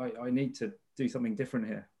 gee, I need to do something different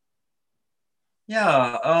here?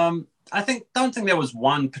 Yeah, don't think there was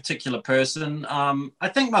one particular person. I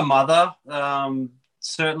think my mother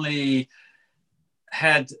certainly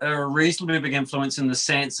had a reasonably big influence, in the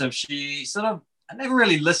sense of, she sort of, I never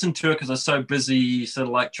really listened to her because I was so busy sort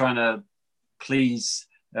of like trying to please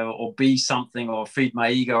or be something, or feed my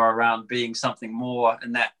ego around being something more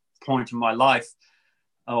in that point in my life.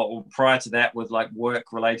 Or prior to that, with like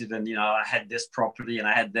work related, and I had this property and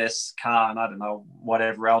I had this car, and I don't know,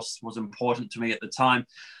 whatever else was important to me at the time.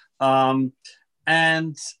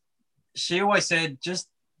 And she always said, just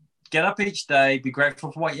get up each day, be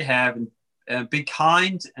grateful for what you have, and be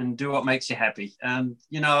kind, and do what makes you happy. And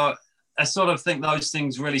I sort of think those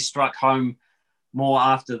things really struck home more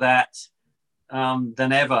after that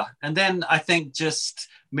than ever. And then I think just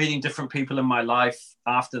meeting different people in my life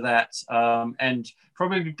after that, and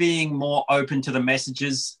probably being more open to the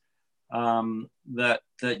messages that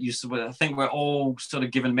you sort of, I think we're all sort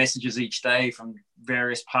of given messages each day from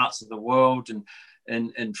various parts of the world,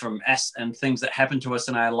 and from us, and things that happen to us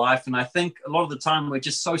in our life. And I think a lot of the time we're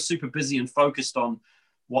just so super busy and focused on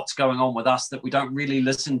what's going on with us that we don't really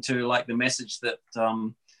listen to like the message that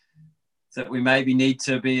that we maybe need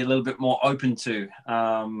to be a little bit more open to.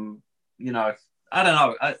 I don't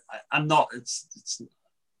know. I'm not.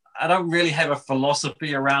 I don't really have a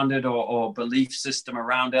philosophy around it, or belief system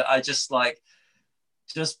around it. I just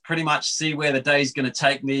pretty much see where the day's going to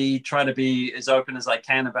take me. Try to be as open as I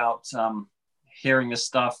can about hearing this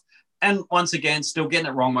stuff. And once again, still getting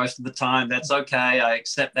it wrong most of the time. That's okay. I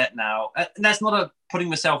accept that now. And that's not a putting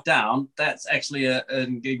myself down. That's actually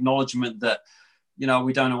an acknowledgement that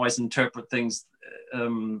we don't always interpret things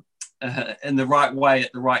in the right way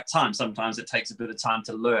at the right time. Sometimes it takes a bit of time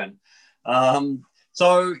to learn.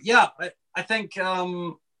 So yeah, I think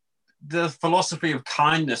the philosophy of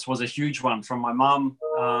kindness was a huge one from my mum,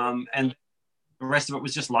 and the rest of it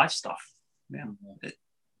was just life stuff. Yeah.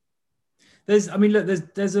 There's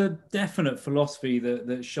a definite philosophy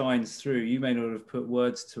that shines through. You may not have put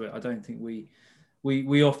words to it. I don't think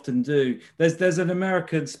we often do. There's an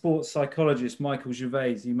American sports psychologist, Michael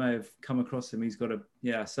Gervais. You may have come across him. He's got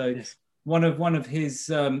yes. one of his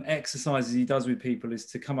exercises he does with people is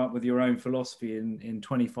to come up with your own philosophy in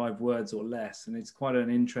 25 words or less, and it's quite an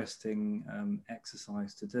interesting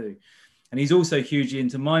exercise to do. And he's also hugely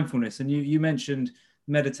into mindfulness. And you mentioned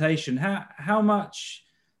meditation. How much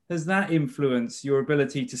does that influence your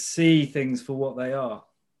ability to see things for what they are?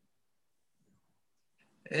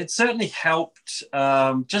 It certainly helped.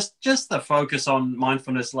 Just the focus on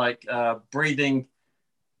mindfulness, like breathing,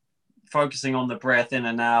 focusing on the breath in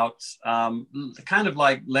and out, kind of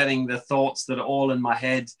like letting the thoughts that are all in my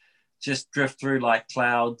head just drift through like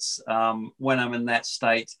clouds when I'm in that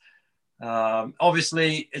state.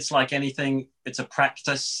 Obviously, it's like anything, it's a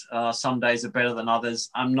practice. Some days are better than others.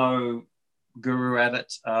 I'm no guru at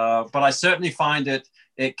it, but I certainly find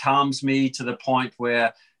it calms me to the point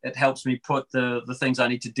where it helps me put the things I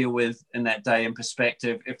need to deal with in that day in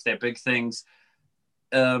perspective, if they're big things.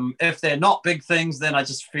 If they're not big things, then I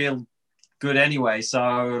just feel good anyway.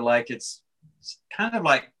 So like it's kind of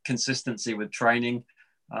like consistency with training.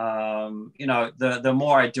 The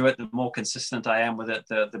more I do it, the more consistent I am with it,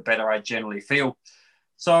 the better I generally feel.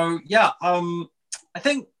 So yeah, I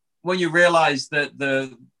think when you realize that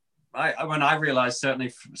when I realized,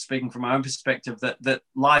 certainly speaking from my own perspective, that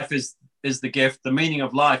life is the gift, the meaning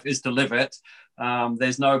of life is to live it.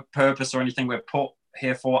 There's no purpose or anything we're put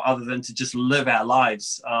here for other than to just live our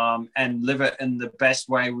lives and live it in the best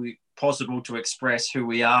way possible to express who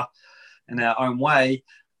we are in our own way.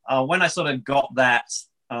 When I sort of got that,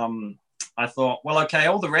 I thought, well, okay,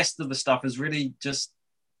 all the rest of the stuff is really just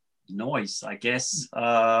noise, I guess.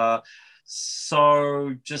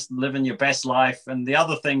 So just living your best life, and the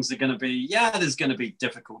other things are going to be, there's going to be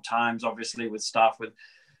difficult times, obviously, with stuff, with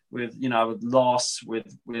loss,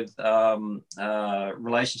 with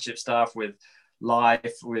relationship stuff, with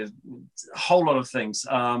life, with a whole lot of things.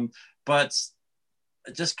 But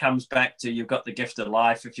it just comes back to, you've got the gift of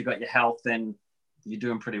life. If you've got your health, then you're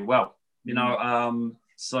doing pretty well,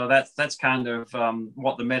 so that's kind of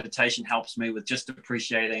what the meditation helps me with, just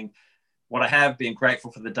appreciating what I have, being grateful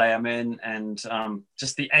for the day I'm in, and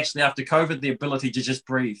just actually after COVID, the ability to just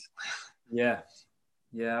breathe. Yeah,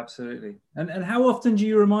 absolutely. And how often do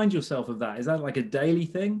you remind yourself of that? Is that like a daily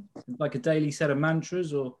thing, like a daily set of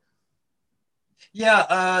mantras, or?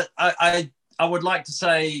 Yeah, I would like to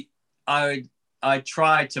say I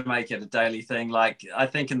try to make it a daily thing. Like I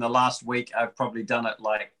think in the last week, I've probably done it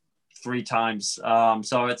like 3 times.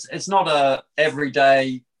 So it's not a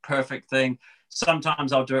everyday perfect thing.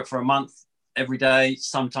 Sometimes I'll do it for a month every day.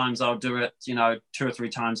 Sometimes I'll do it, 2 or 3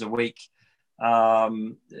 times a week. I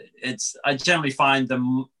generally find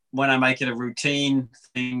them when I make it a routine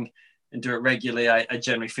thing and do it regularly, I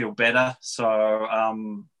generally feel better. So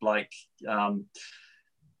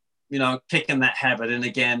picking that habit, and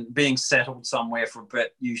again, being settled somewhere for a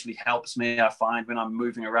bit usually helps me. I find when I'm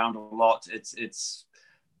moving around a lot,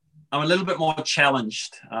 I'm a little bit more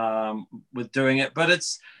challenged with doing it, but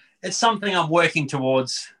it's something I'm working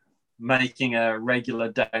towards making a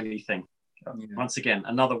regular daily thing. Yeah. Once again,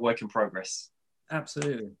 another work in progress.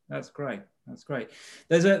 Absolutely. That's great.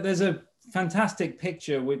 There's a fantastic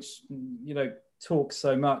picture which, talks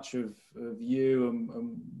so much of you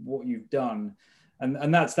and what you've done.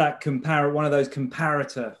 And that's one of those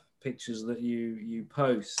comparator pictures that you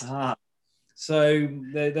post. So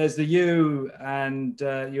there's the you, and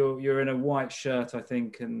you're in a white shirt, I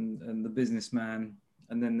think, and the businessman,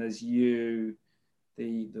 and then there's you,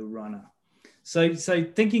 the runner. So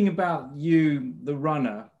thinking about you, the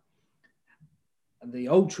runner, the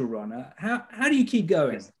ultra runner, how do you keep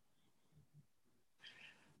going?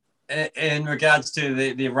 In regards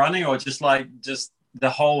to the running, or just the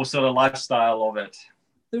whole sort of lifestyle of it?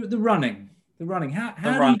 The running. How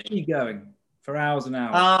do you keep going for hours and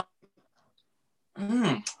hours?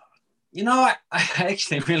 I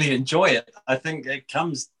actually really enjoy it. I think it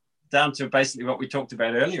comes down to basically what we talked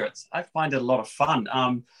about earlier. I find it a lot of fun.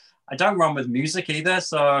 I don't run with music either,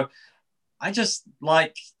 so I just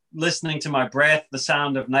like listening to my breath, the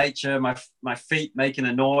sound of nature, my feet making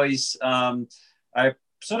a noise. I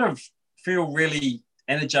sort of feel really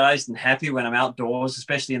energized and happy when I'm outdoors,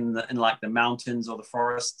 especially in like the mountains or the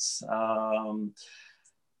forests.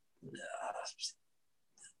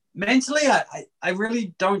 Mentally, I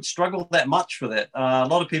really don't struggle that much with it. A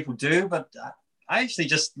lot of people do, but I actually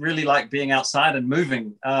just really like being outside and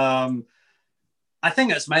moving. I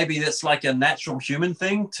think it's like a natural human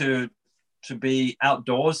thing to be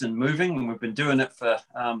outdoors and moving, and we've been doing it for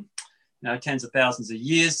tens of thousands of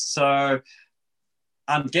years. So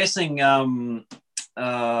I'm guessing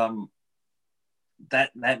that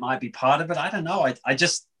might be part of it. I don't know. I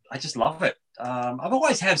just love it. I've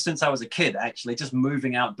always had since I was a kid, actually, just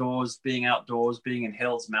moving outdoors, being in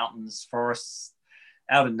hills, mountains, forests,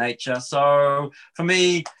 out in nature. So for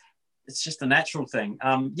me, it's just a natural thing.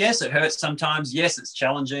 Yes, it hurts sometimes. Yes, it's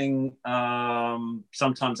challenging.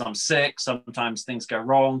 Sometimes I'm sick. Sometimes things go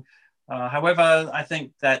wrong. However, I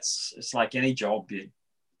think it's like any job. You're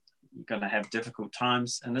going to have difficult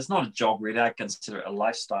times. And it's not a job, really. I consider it a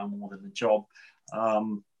lifestyle more than a job.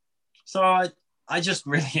 So I just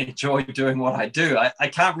really enjoy doing what I do. I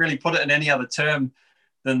can't really put it in any other term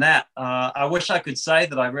than that. I wish I could say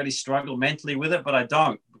that I really struggle mentally with it, but I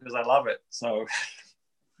don't, because I love it. So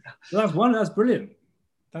that's brilliant.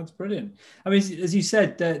 That's brilliant. I mean, as you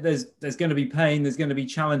said, there's going to be pain, there's going to be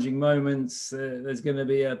challenging moments, there's going to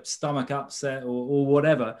be a stomach upset or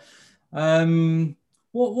whatever.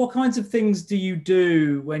 What kinds of things do you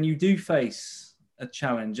do when you do face a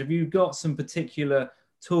challenge? Have you got some particular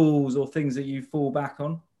tools or things that you fall back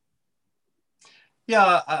on?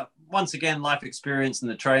 Yeah, once again, life experience and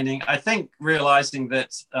the training. I think realizing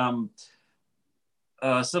that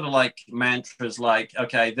sort of like mantras, like,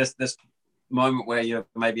 okay, this moment where you're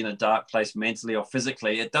maybe in a dark place mentally or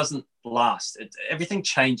physically, it doesn't last. Everything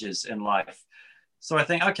changes in life. So I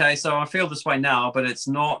think, okay, so I feel this way now, but it's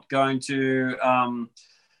not going to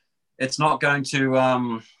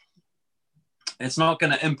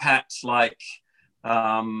impact like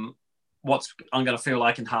what I'm going to feel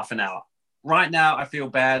like in half an hour. Right now, I feel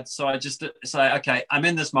bad. So I just say, okay, I'm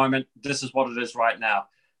in this moment. This is what it is right now.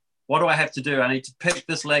 What do I have to do? I need to pick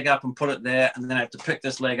this leg up and put it there. And then I have to pick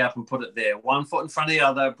this leg up and put it there. One foot in front of the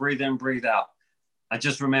other, breathe in, breathe out. I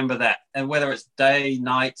just remember that. And whether it's day,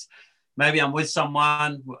 night, maybe I'm with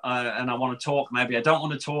someone and I want to talk. Maybe I don't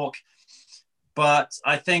want to talk. But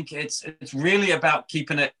I think it's really about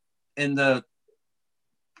keeping it in the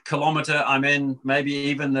kilometer I'm in, maybe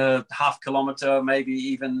even the half kilometer, maybe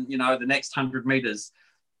even, the next 100 meters.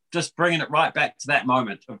 Just bringing it right back to that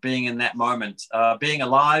moment of being in that moment, being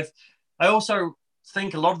alive. I also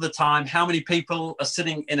think a lot of the time how many people are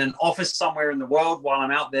sitting in an office somewhere in the world while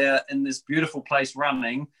I'm out there in this beautiful place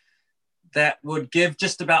running that would give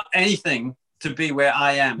just about anything to be where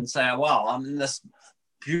I am and say, wow, I'm in this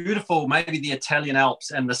beautiful, maybe the Italian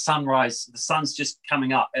Alps, and the sunrise, the sun's just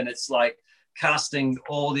coming up and it's like casting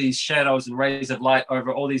all these shadows and rays of light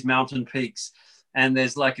over all these mountain peaks. And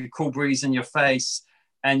there's like a cool breeze in your face.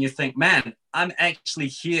 And you think, man, I'm actually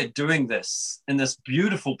here doing this in this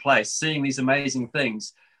beautiful place, seeing these amazing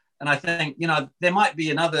things. And I think, there might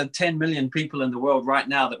be another 10 million people in the world right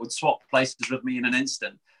now that would swap places with me in an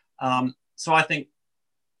instant. So I think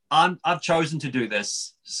I've chosen to do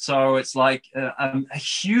this. So it's like a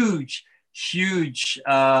huge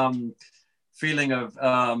feeling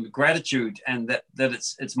of gratitude, and that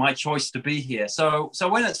it's my choice to be here. So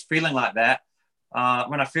when it's feeling like that,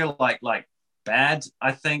 when I feel like bad,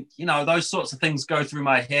 I think, those sorts of things go through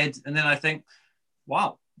my head. And then I think,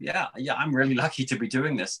 wow, yeah, I'm really lucky to be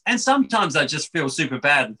doing this. And sometimes I just feel super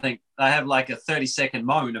bad and think I have like a 30-second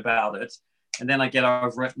moan about it. And then I get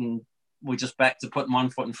over it and we're just back to putting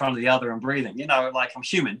one foot in front of the other and breathing, like I'm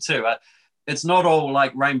human too. It's not all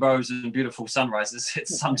like rainbows and beautiful sunrises.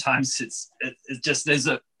 Sometimes it just, there's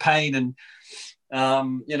a pain and,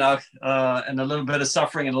 and a little bit of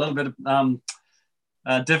suffering and a little bit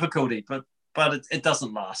of difficulty, but it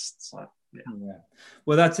doesn't last. So yeah.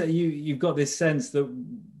 Well, that's you've got this sense of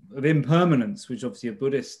impermanence, which obviously a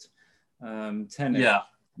Buddhist tenet. Yeah.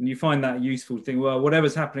 And you find that a useful thing. Well,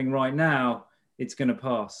 whatever's happening right now, it's going to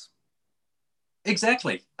pass.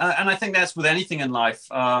 Exactly. And I think that's with anything in life.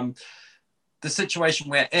 The situation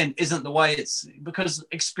we're in isn't the way it's, because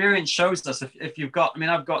experience shows us if you've got,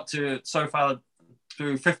 I've got to so far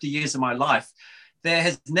through 50 years of my life, there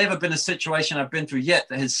has never been a situation I've been through yet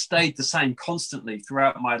that has stayed the same constantly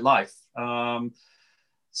throughout my life.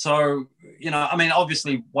 So,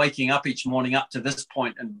 obviously waking up each morning up to this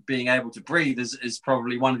point and being able to breathe is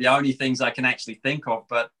probably one of the only things I can actually think of.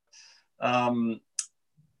 But,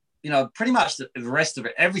 pretty much the rest of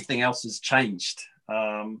it, everything else has changed.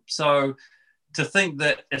 So to think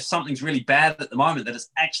that if something's really bad at the moment, that it's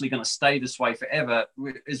actually going to stay this way forever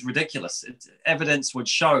is ridiculous. Evidence would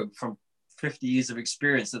show from 50 years of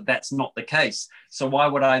experience that that's not the case. So why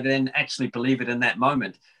would I then actually believe it in that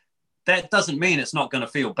moment? That doesn't mean it's not going to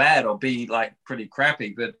feel bad or be like pretty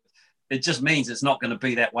crappy, but it just means it's not going to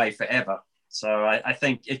be that way forever. So I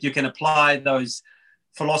think if you can apply those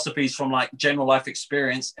philosophies from like general life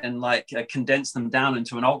experience and condense them down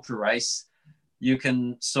into an ultra race, you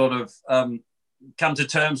can sort of come to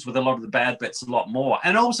terms with a lot of the bad bits a lot more,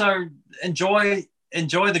 and also enjoy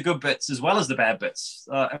the good bits as well as the bad bits.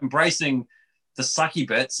 Embracing the sucky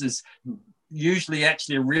bits is usually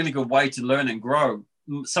actually a really good way to learn and grow.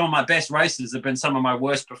 Some of my best races have been some of my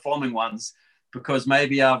worst performing ones, because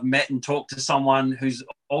maybe I've met and talked to someone who's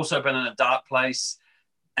also been in a dark place,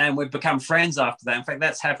 and we've become friends after that. In fact,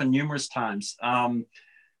 that's happened numerous times.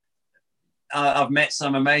 I've met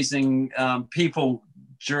some amazing people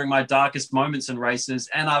during my darkest moments in races,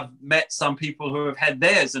 and I've met some people who have had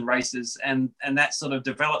theirs in races, and that sort of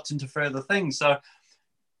developed into further things. So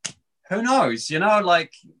who knows,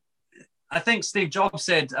 like I think Steve Jobs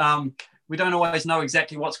said, we don't always know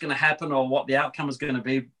exactly what's going to happen or what the outcome is going to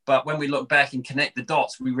be, but when we look back and connect the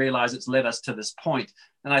dots, we realize it's led us to this point.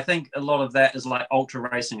 And I think a lot of that is like ultra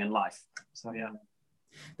racing in life. So yeah.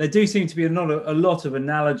 There do seem to be a lot of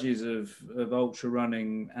analogies of ultra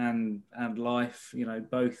running and life.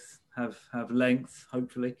 Both have length,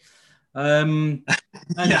 hopefully.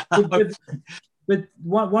 Yeah. But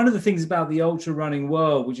one of the things about the ultra running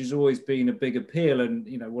world, which has always been a big appeal, and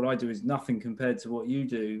what I do is nothing compared to what you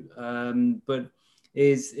do, but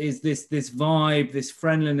is this vibe, this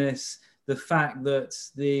friendliness, the fact that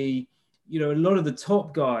a lot of the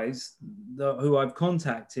top guys who I've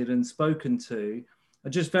contacted and spoken to are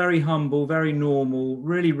just very humble, very normal,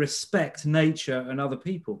 really respect nature and other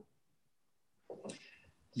people.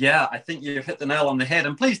 Yeah, I think you've hit the nail on the head.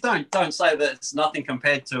 And please don't say that it's nothing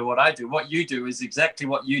compared to what I do. What you do is exactly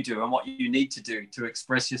what you do and what you need to do to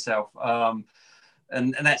express yourself.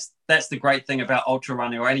 And that's the great thing about ultra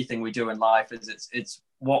running or anything we do in life, is it's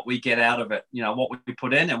what we get out of it. What we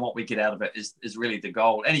put in and what we get out of it is really the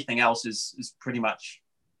goal. Anything else is pretty much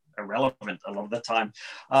irrelevant a lot of the time.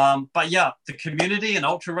 But yeah, the community and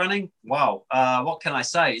ultra running, wow. What can I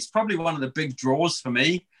say? It's probably one of the big draws for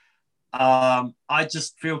me. I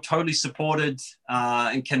just feel totally supported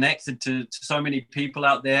and connected to so many people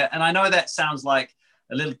out there. And I know that sounds like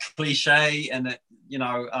a little cliche, and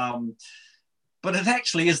but it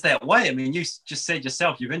actually is that way. I mean, you just said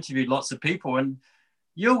yourself, you've interviewed lots of people, and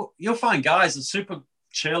you'll find guys are super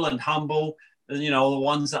chill and humble, the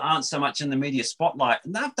ones that aren't so much in the media spotlight.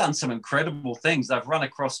 And they've done some incredible things. They've run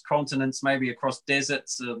across continents, maybe across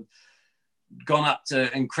deserts, gone up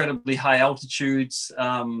to incredibly high altitudes,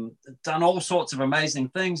 done all sorts of amazing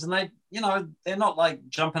things. And they're not like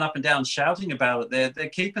jumping up and down shouting about it. They're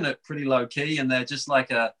keeping it pretty low key, and they're just like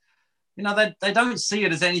they don't see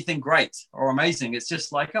it as anything great or amazing. It's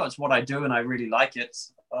just like, oh, it's what I do and I really like it.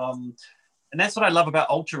 And that's what I love about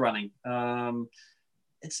ultra running.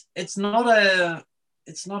 It's not a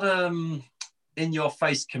in your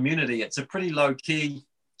face community. It's a pretty low key,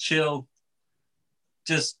 chill,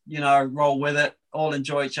 just roll with it, all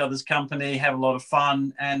enjoy each other's company, have a lot of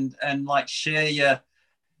fun, and like share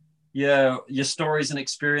your stories and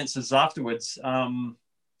experiences afterwards.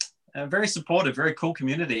 Very supportive, very cool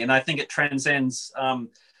community, and I think it transcends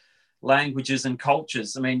languages and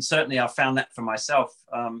cultures. I mean, certainly I've found that for myself.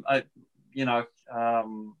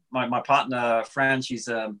 My partner Fran, she's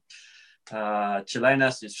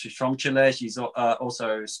Chilena, she's from Chile. She's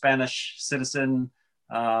also Spanish citizen.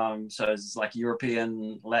 So it's like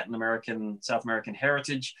European, Latin American, South American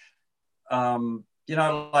heritage.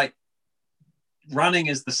 Like running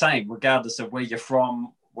is the same, regardless of where you're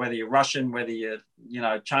from, whether you're Russian, whether you're,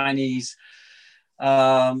 Chinese,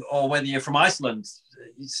 or whether you're from Iceland.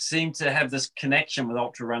 You seem to have this connection with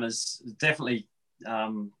ultra runners. Definitely,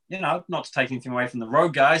 not to take anything away from the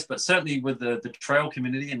road guys, but certainly with the trail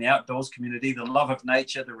community and the outdoors community, the love of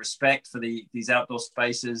nature, the respect for these outdoor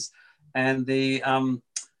spaces, and the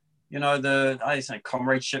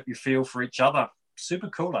comradeship you feel for each other. Super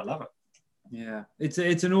cool. I love it. Yeah,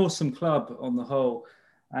 it's an awesome club on the whole,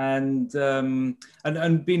 and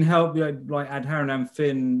being helped, like Adharanam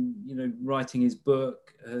Finn, writing his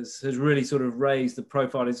book has really sort of raised the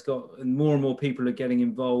profile it's got, and more people are getting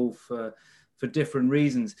involved for different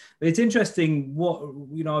reasons. But it's interesting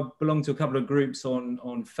I belong to a couple of groups on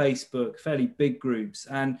Facebook, fairly big groups,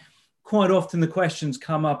 and quite often the questions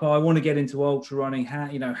come up, I want to get into ultra running, how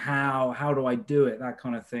do I do it? That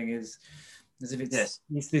kind of thing is as if it's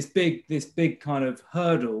this big kind of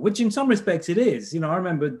hurdle, which in some respects it is. I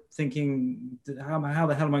remember thinking, how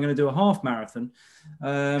the hell am I going to do a half marathon?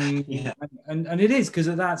 And it is, because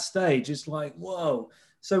at that stage it's like, whoa.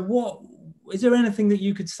 So what is there anything that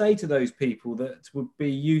you could say to those people that would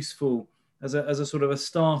be useful as a sort of a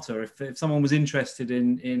starter if someone was interested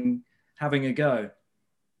in having a go?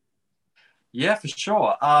 Yeah, for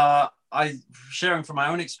sure. Sharing from my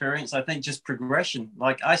own experience, I think just progression.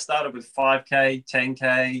 Like I started with 5K,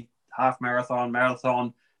 10K, half marathon,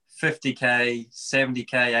 50K, 70K,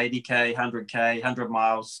 80K, 100K, 100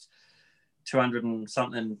 miles, 200 and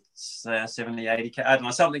something, 70, 80K, I don't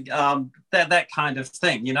know, something, that kind of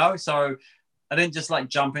thing, So I didn't just like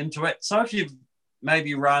jump into it. So if you've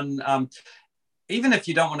maybe run, even if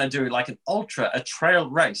you don't want to do like a trail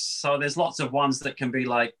race. So there's lots of ones that can be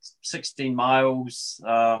like 16 miles,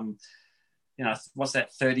 what's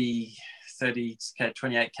that, 30K,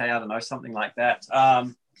 28K, I don't know, something like that.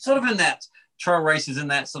 Sort of in that trail races in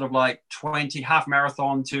that sort of like 20 half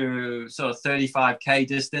marathon to sort of 35K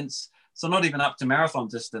distance. So not even up to marathon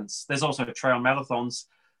distance. There's also trail marathons.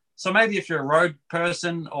 So maybe if you're a road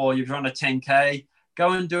person or you've run a 10K,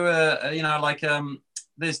 go and do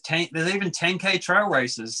there's even 10K trail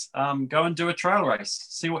races. Go and do a trail race.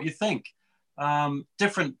 See what you think.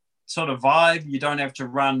 Different sort of vibe. You don't have to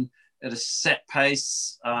run at a set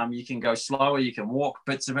pace. You can go slower. You can walk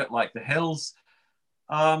bits of it, like the hills.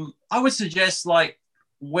 I would suggest, like,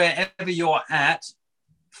 wherever you're at,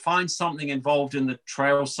 find something involved in the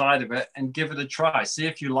trail side of it and give it a try. See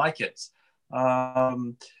if you like it.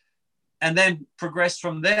 And then progress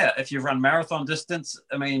from there. If you run marathon distance,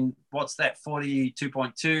 I mean, what's that,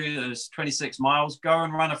 42.2, there's 26 miles. Go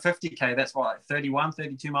and run a 50K. That's what, 31,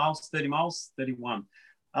 32 miles, 30 miles, 31.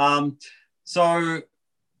 Another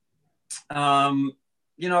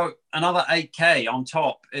 8K on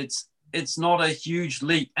top. It's not a huge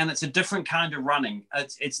leap, and it's a different kind of running.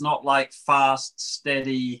 It's not like fast,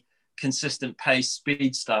 steady, consistent pace,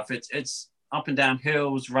 speed stuff. It's up and down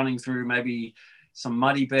hills, running through maybe some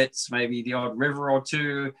muddy bits, maybe the odd river or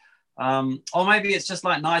two, or maybe it's just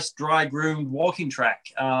like nice, dry, groomed walking track.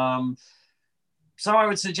 So I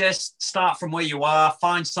would suggest start from where you are,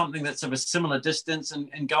 find something that's of a similar distance,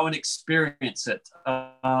 and go and experience it.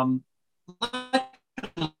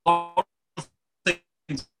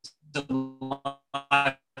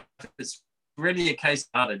 It's really a case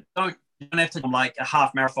of you don't have to do like a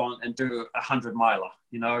half marathon and do 100 miler.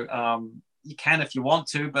 You can if you want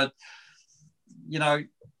to, but the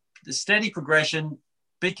steady progression,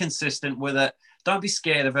 be consistent with it. Don't be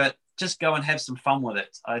scared of it. Just go and have some fun with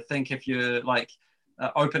it. I think if you're like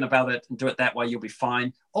open about it and do it that way, you'll be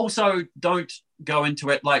fine. Also, don't go into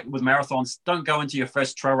it like with marathons. Don't go into your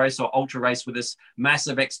first trail race or ultra race with this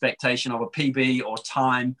massive expectation of a PB or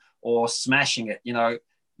time or smashing it.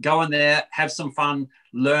 Go in there, have some fun,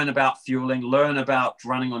 learn about fueling, learn about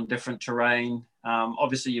running on different terrain.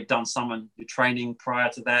 Obviously, you've done some in your training prior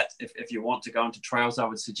to that. If you want to go into trails, I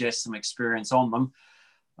would suggest some experience on them.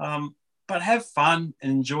 But have fun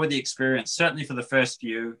and enjoy the experience, certainly for the first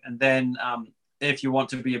few. And then if you want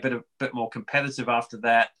to be a bit more competitive after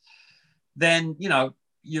that, then,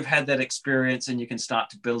 you've had that experience and you can start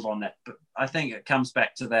to build on that. But I think it comes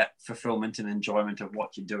back to that fulfillment and enjoyment of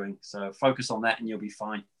what you're doing. So focus on that and you'll be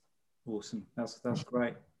fine. Awesome. That's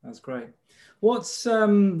great. That's great. What's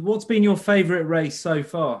been your favorite race so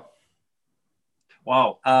far?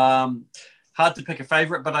 Wow. Hard to pick a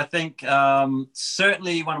favorite, but I think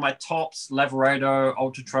certainly one of my tops, Lavaredo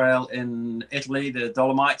Ultra Trail in Italy, the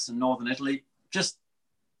Dolomites in northern Italy. Just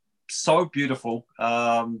so beautiful,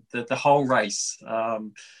 the whole race. I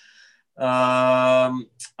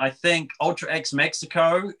think Ultra X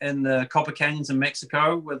Mexico in the Copper Canyons in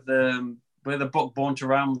Mexico with the book Born to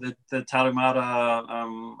Run, the Tarahumara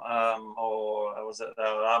or was it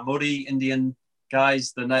Amuri Indian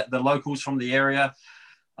guys, the locals from the area,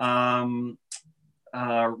 running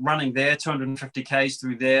there 250 Ks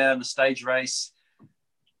through there in the stage race.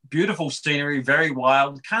 Beautiful scenery, very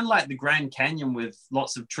wild, kind of like the Grand Canyon with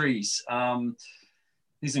lots of trees.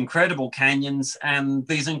 These incredible canyons and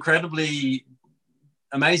these incredibly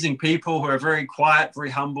amazing people who are very quiet, very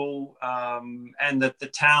humble, and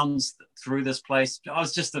the towns through this place. It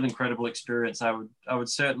was just an incredible experience. I would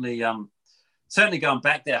certainly going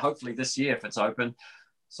back there, hopefully this year if it's open.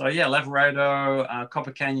 So yeah, Lavaredo,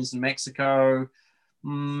 Copper Canyons in Mexico.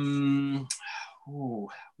 Wow.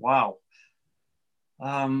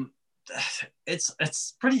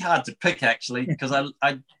 It's pretty hard to pick actually, because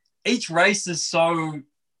I each race is so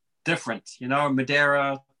different.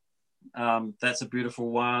 Madeira, that's a beautiful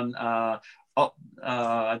one. I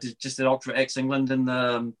just did Ultra X England in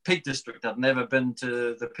the Peak District. I've never been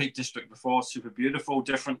to the Peak District before. Super beautiful,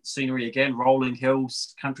 different scenery again, rolling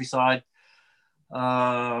hills, countryside.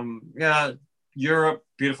 Europe,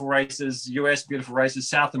 beautiful races. US, beautiful races.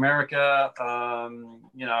 South America,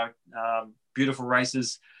 beautiful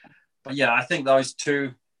races. But yeah, I think those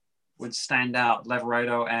two would stand out,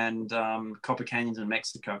 Lavaredo and Copper Canyons in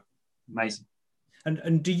Mexico. Amazing.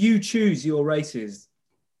 And do you choose your races?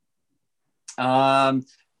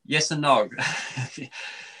 Yes and no.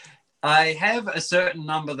 I have a certain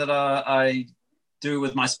number that I do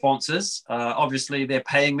with my sponsors. Obviously, they're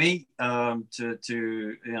paying me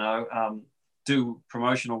to do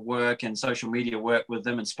promotional work and social media work with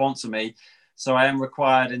them and sponsor me. So I am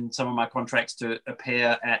required in some of my contracts to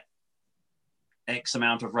appear at X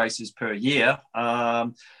amount of races per year.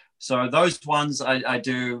 So those ones I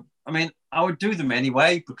do. I mean, I would do them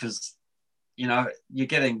anyway because, you know, you're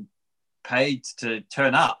getting paid to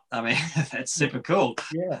turn up. I mean, that's super cool.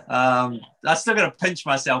 Yeah. I still got to pinch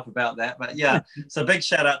myself about that, but yeah. So big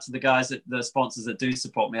shout out to the guys, the sponsors that do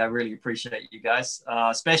support me. I really appreciate you guys,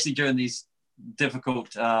 especially during these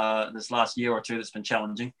difficult, this last year or two that's been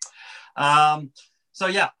challenging. So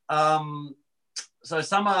yeah. So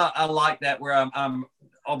some are like that where I'm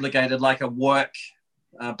obligated, like a work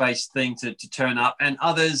based thing to turn up, and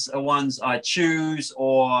others are ones I choose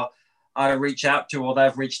or I reach out to, or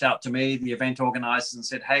they've reached out to me, the event organizers, and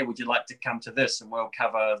said, hey, would you like to come to this, and we'll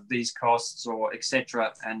cover these costs or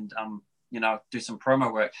etc. and you know, do some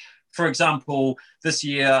promo work. For example, this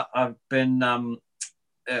year I've been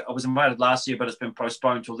I was invited last year, but it's been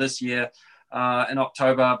postponed till this year. In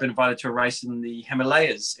October I've been invited to a race in the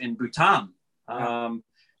Himalayas in Bhutan. Wow.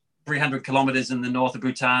 300 kilometers in the north of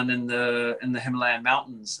Bhutan in the Himalayan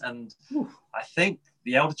mountains, and I think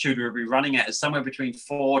the altitude we'll be running at is somewhere between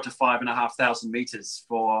 4,000 to 5,500 meters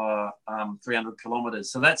for 300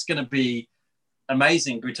 kilometers. So that's going to be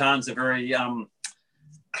amazing. Bhutan's a very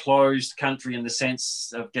closed country in the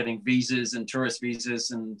sense of getting visas and tourist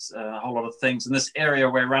visas and a whole lot of things. And this area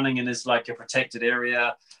we're running in is like a protected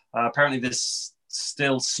area. Apparently there's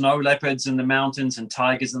still snow leopards in the mountains and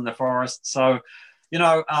tigers in the forest. So, you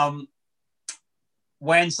know,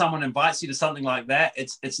 when someone invites you to something like that,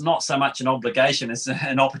 it's not so much an obligation, it's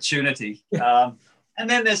an opportunity. And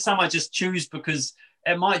then there's some I just choose because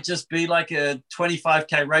it might just be like a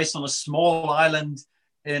 25K race on a small island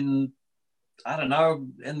in, I don't know,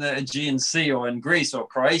 in the Aegean Sea or in Greece or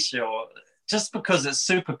Croatia, or just because it's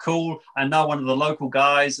super cool. I know one of the local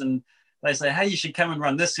guys and they say, hey, you should come and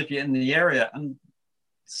run this if you're in the area. And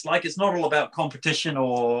it's like, it's not all about competition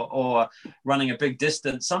or running a big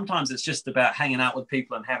distance. Sometimes it's just about hanging out with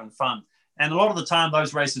people and having fun. And a lot of the time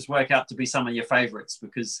those races work out to be some of your favorites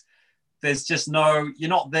because there's just you're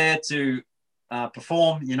not there to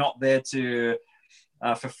perform. You're not there to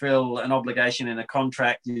fulfill an obligation in a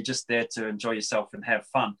contract. You're just there to enjoy yourself and have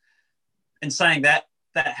fun. In saying that,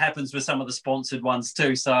 that happens with some of the sponsored ones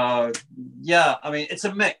too. So yeah, I mean, it's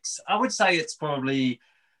a mix. I would say it's probably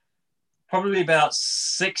about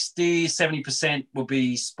 60-70% will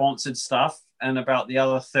be sponsored stuff, and about the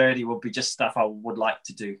other 30 will be just stuff I would like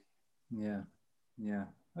to do. Yeah.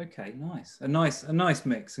 Okay, nice. A nice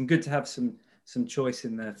mix, and good to have some choice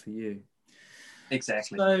in there for you.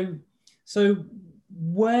 Exactly. So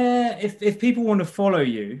where, if people want to follow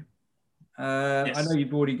you, yes. I know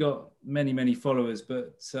you've already got many followers,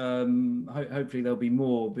 but hopefully there'll be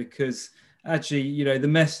more, because actually, you know, the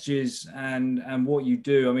messages and what you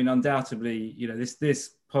do, I mean, undoubtedly, you know, this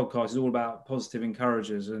podcast is all about positive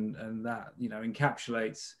encouragers, and that, you know,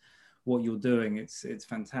 encapsulates what you're doing. It's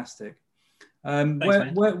fantastic.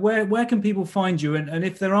 Thanks, where can people find you? And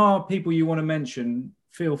if there are people you want to mention,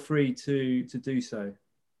 feel free to do so.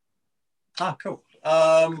 Ah, cool.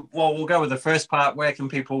 Well, we'll go with the first part. Where can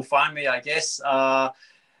people find me, I guess?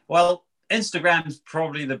 Well, Instagram is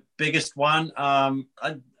probably the biggest one.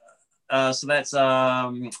 So that's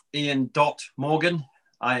Ian.Morgan,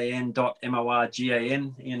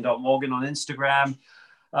 IAN.MORGAN, Ian.Morgan on Instagram.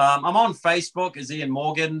 I'm on Facebook as Ian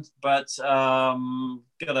Morgan, but got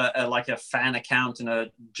a fan account and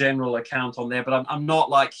a general account on there. But I'm not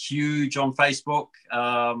like huge on Facebook.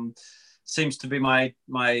 Seems to be my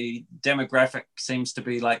demographic seems to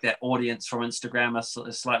be like that audience from Instagram, a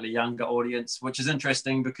slightly younger audience, which is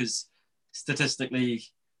interesting because statistically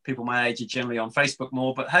people my age are generally on Facebook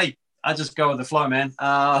more. But hey, I just go with the flow, man.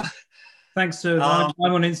 Thanks to I'm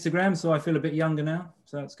on Instagram, so I feel a bit younger now,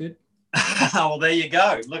 so that's good. Well, there you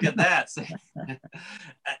go. Look at that.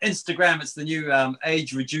 Instagram, it's the new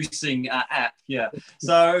age reducing app. Yeah.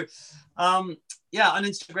 So yeah, on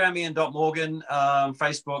Instagram, Ian.Morgan,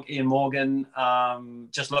 Facebook, Ian Morgan.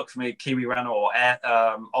 Just look for me, Kiwi Runner or at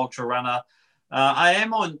Ultra Runner.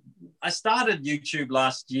 I started YouTube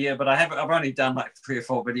last year, but I've only done like 3 or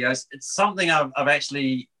 4 videos. It's something I've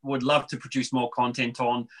actually would love to produce more content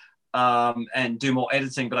on and do more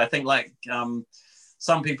editing. But I think like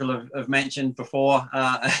some people have mentioned before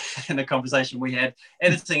in a conversation we had,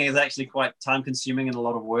 editing is actually quite time consuming and a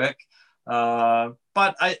lot of work.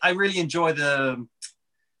 But I really enjoy the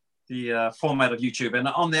format of YouTube. And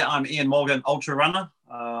on there, I'm Ian Morgan, Ultra Runner.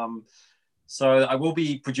 So I will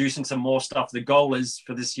be producing some more stuff. The goal is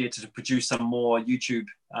for this year to produce some more YouTube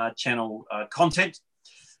channel content.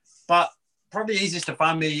 But probably easiest to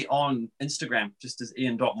find me on Instagram, just as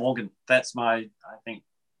Ian.Morgan. That's my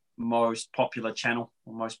most popular channel,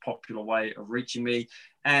 or most popular way of reaching me.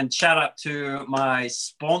 And shout out to my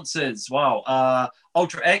sponsors. Wow.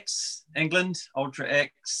 Ultra X England. Ultra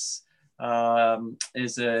X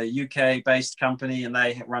is a UK based company, and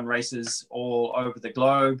they run races all over the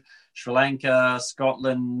globe. Sri Lanka,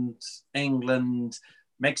 Scotland, England,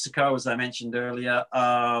 Mexico, as I mentioned earlier.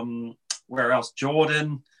 Where else?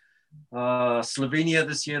 Jordan, Slovenia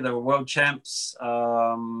this year, they were world champs.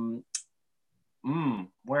 Where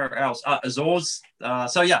else? Azores.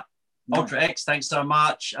 So yeah, Ultra X, thanks so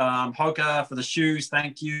much. Hoka for the shoes,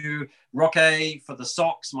 thank you. Roque for the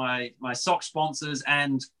socks, my sock sponsors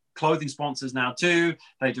and clothing sponsors now too.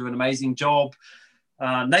 They do an amazing job.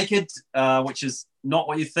 Naked, which is not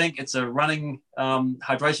what you think. It's a running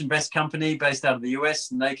hydration vest company based out of the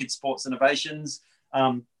US, Naked Sports Innovations.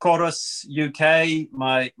 Chorus UK,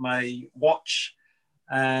 my watch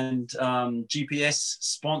and GPS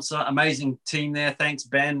sponsor. Amazing team there. Thanks,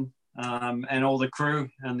 Ben, and all the crew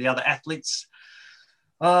and the other athletes.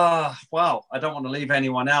 Wow, I don't want to leave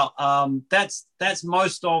anyone out. That's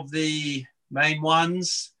most of the main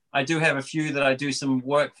ones. I do have a few that I do some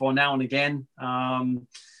work for now and again.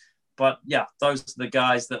 But yeah, those are the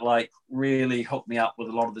guys that like really hook me up with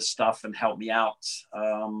a lot of the stuff and help me out.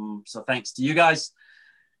 So thanks to you guys.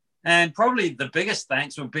 And probably the biggest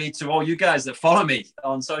thanks would be to all you guys that follow me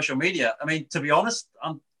on social media. I mean, to be honest,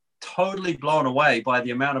 I'm totally blown away by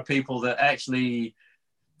the amount of people that actually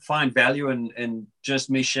find value in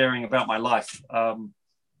just me sharing about my life.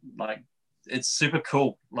 Like, it's super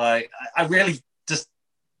cool. Like, I really just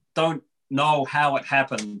don't know how it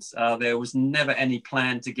happened. There was never any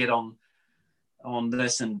plan to get on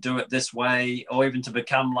this and do it this way, or even to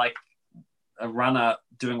become like a runner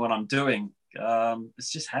doing what I'm doing.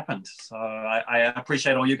 It's just happened. So I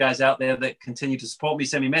appreciate all you guys out there that continue to support me,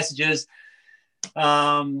 send me messages,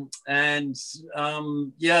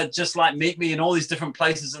 just like meet me in all these different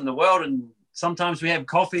places in the world. And sometimes we have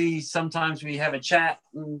coffee, sometimes we have a chat.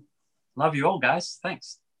 Love you all, guys.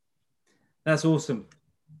 Thanks. That's awesome.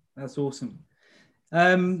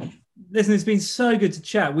 Listen, it's been so good to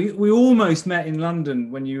chat. We almost met in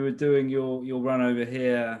London when you were doing your run over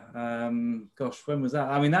here. Gosh, when was that?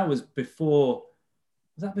 I mean, that was before.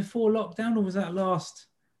 Was that before lockdown, or was that last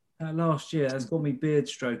year? That's got me beard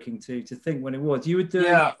stroking to think when it was. You were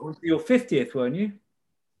doing your 50th, weren't you?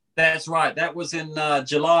 That's right. That was in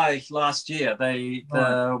July last year.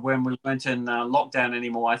 When we weren't in lockdown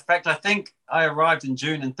anymore. In fact, I think I arrived in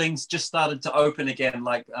June and things just started to open again,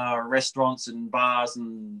 like restaurants and bars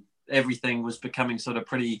and everything was becoming sort of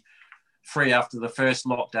pretty free after the first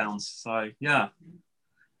lockdowns. So yeah.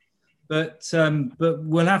 But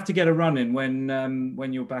we'll have to get a run in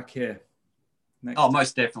when you're back here.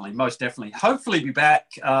 Most definitely. Hopefully be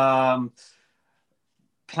back.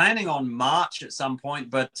 Planning on March at some point,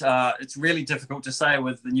 but it's really difficult to say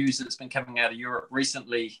with the news that's been coming out of Europe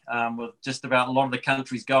recently, with just about a lot of the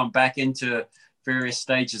countries going back into various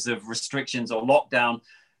stages of restrictions or lockdown.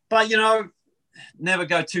 But, you know, never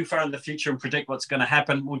go too far in the future and predict what's going to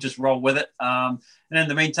happen. We'll just roll with it. And in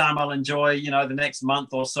the meantime, I'll enjoy, the next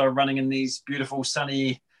month or so running in these beautiful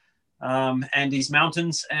sunny Andes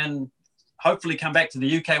Mountains, and hopefully come back to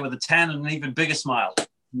the UK with a tan and an even bigger smile.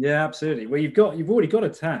 Yeah, absolutely. Well, you've already got a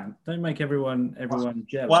tan. Don't make everyone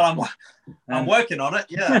jealous. Well, I'm working on it.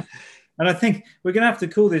 Yeah. And I think we're going to have to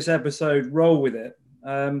call this episode "Roll with It."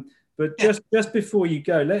 But just before you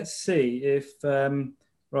go, let's see if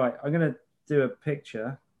right. I'm going to do a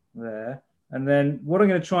picture there, and then what I'm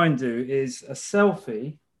going to try and do is a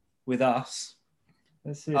selfie with us.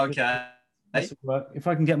 Let's see. This will work. If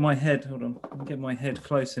I can get my head, hold on. I can get my head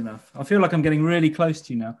close enough. I feel like I'm getting really close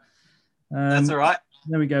to you now. That's all right.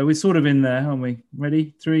 There we go. We're sort of in there, aren't we?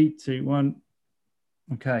 Ready? 3, 2, 1.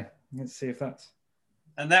 Okay. Let's see if that's.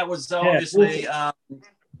 And that was obviously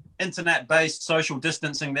internet-based social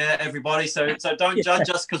distancing there, everybody. So don't judge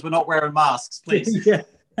us because we're not wearing masks, please. Yeah.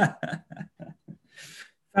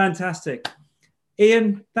 Fantastic.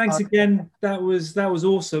 Ian, thanks again. That was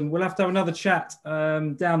awesome. We'll have to have another chat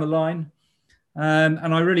down the line. And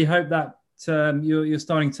I really hope that you're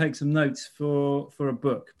starting to take some notes for a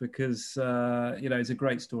book, because it's a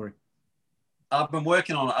great story. I've been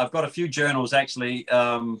working on it. I've got a few journals actually,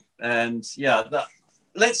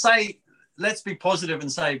 let's be positive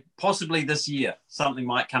and say possibly this year something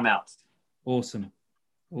might come out. Awesome.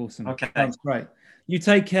 Okay, that's great. You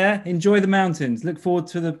take care. Enjoy the mountains. Look forward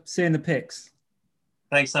to seeing the pics.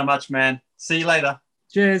 Thanks so much, man. See you later.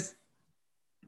 Cheers.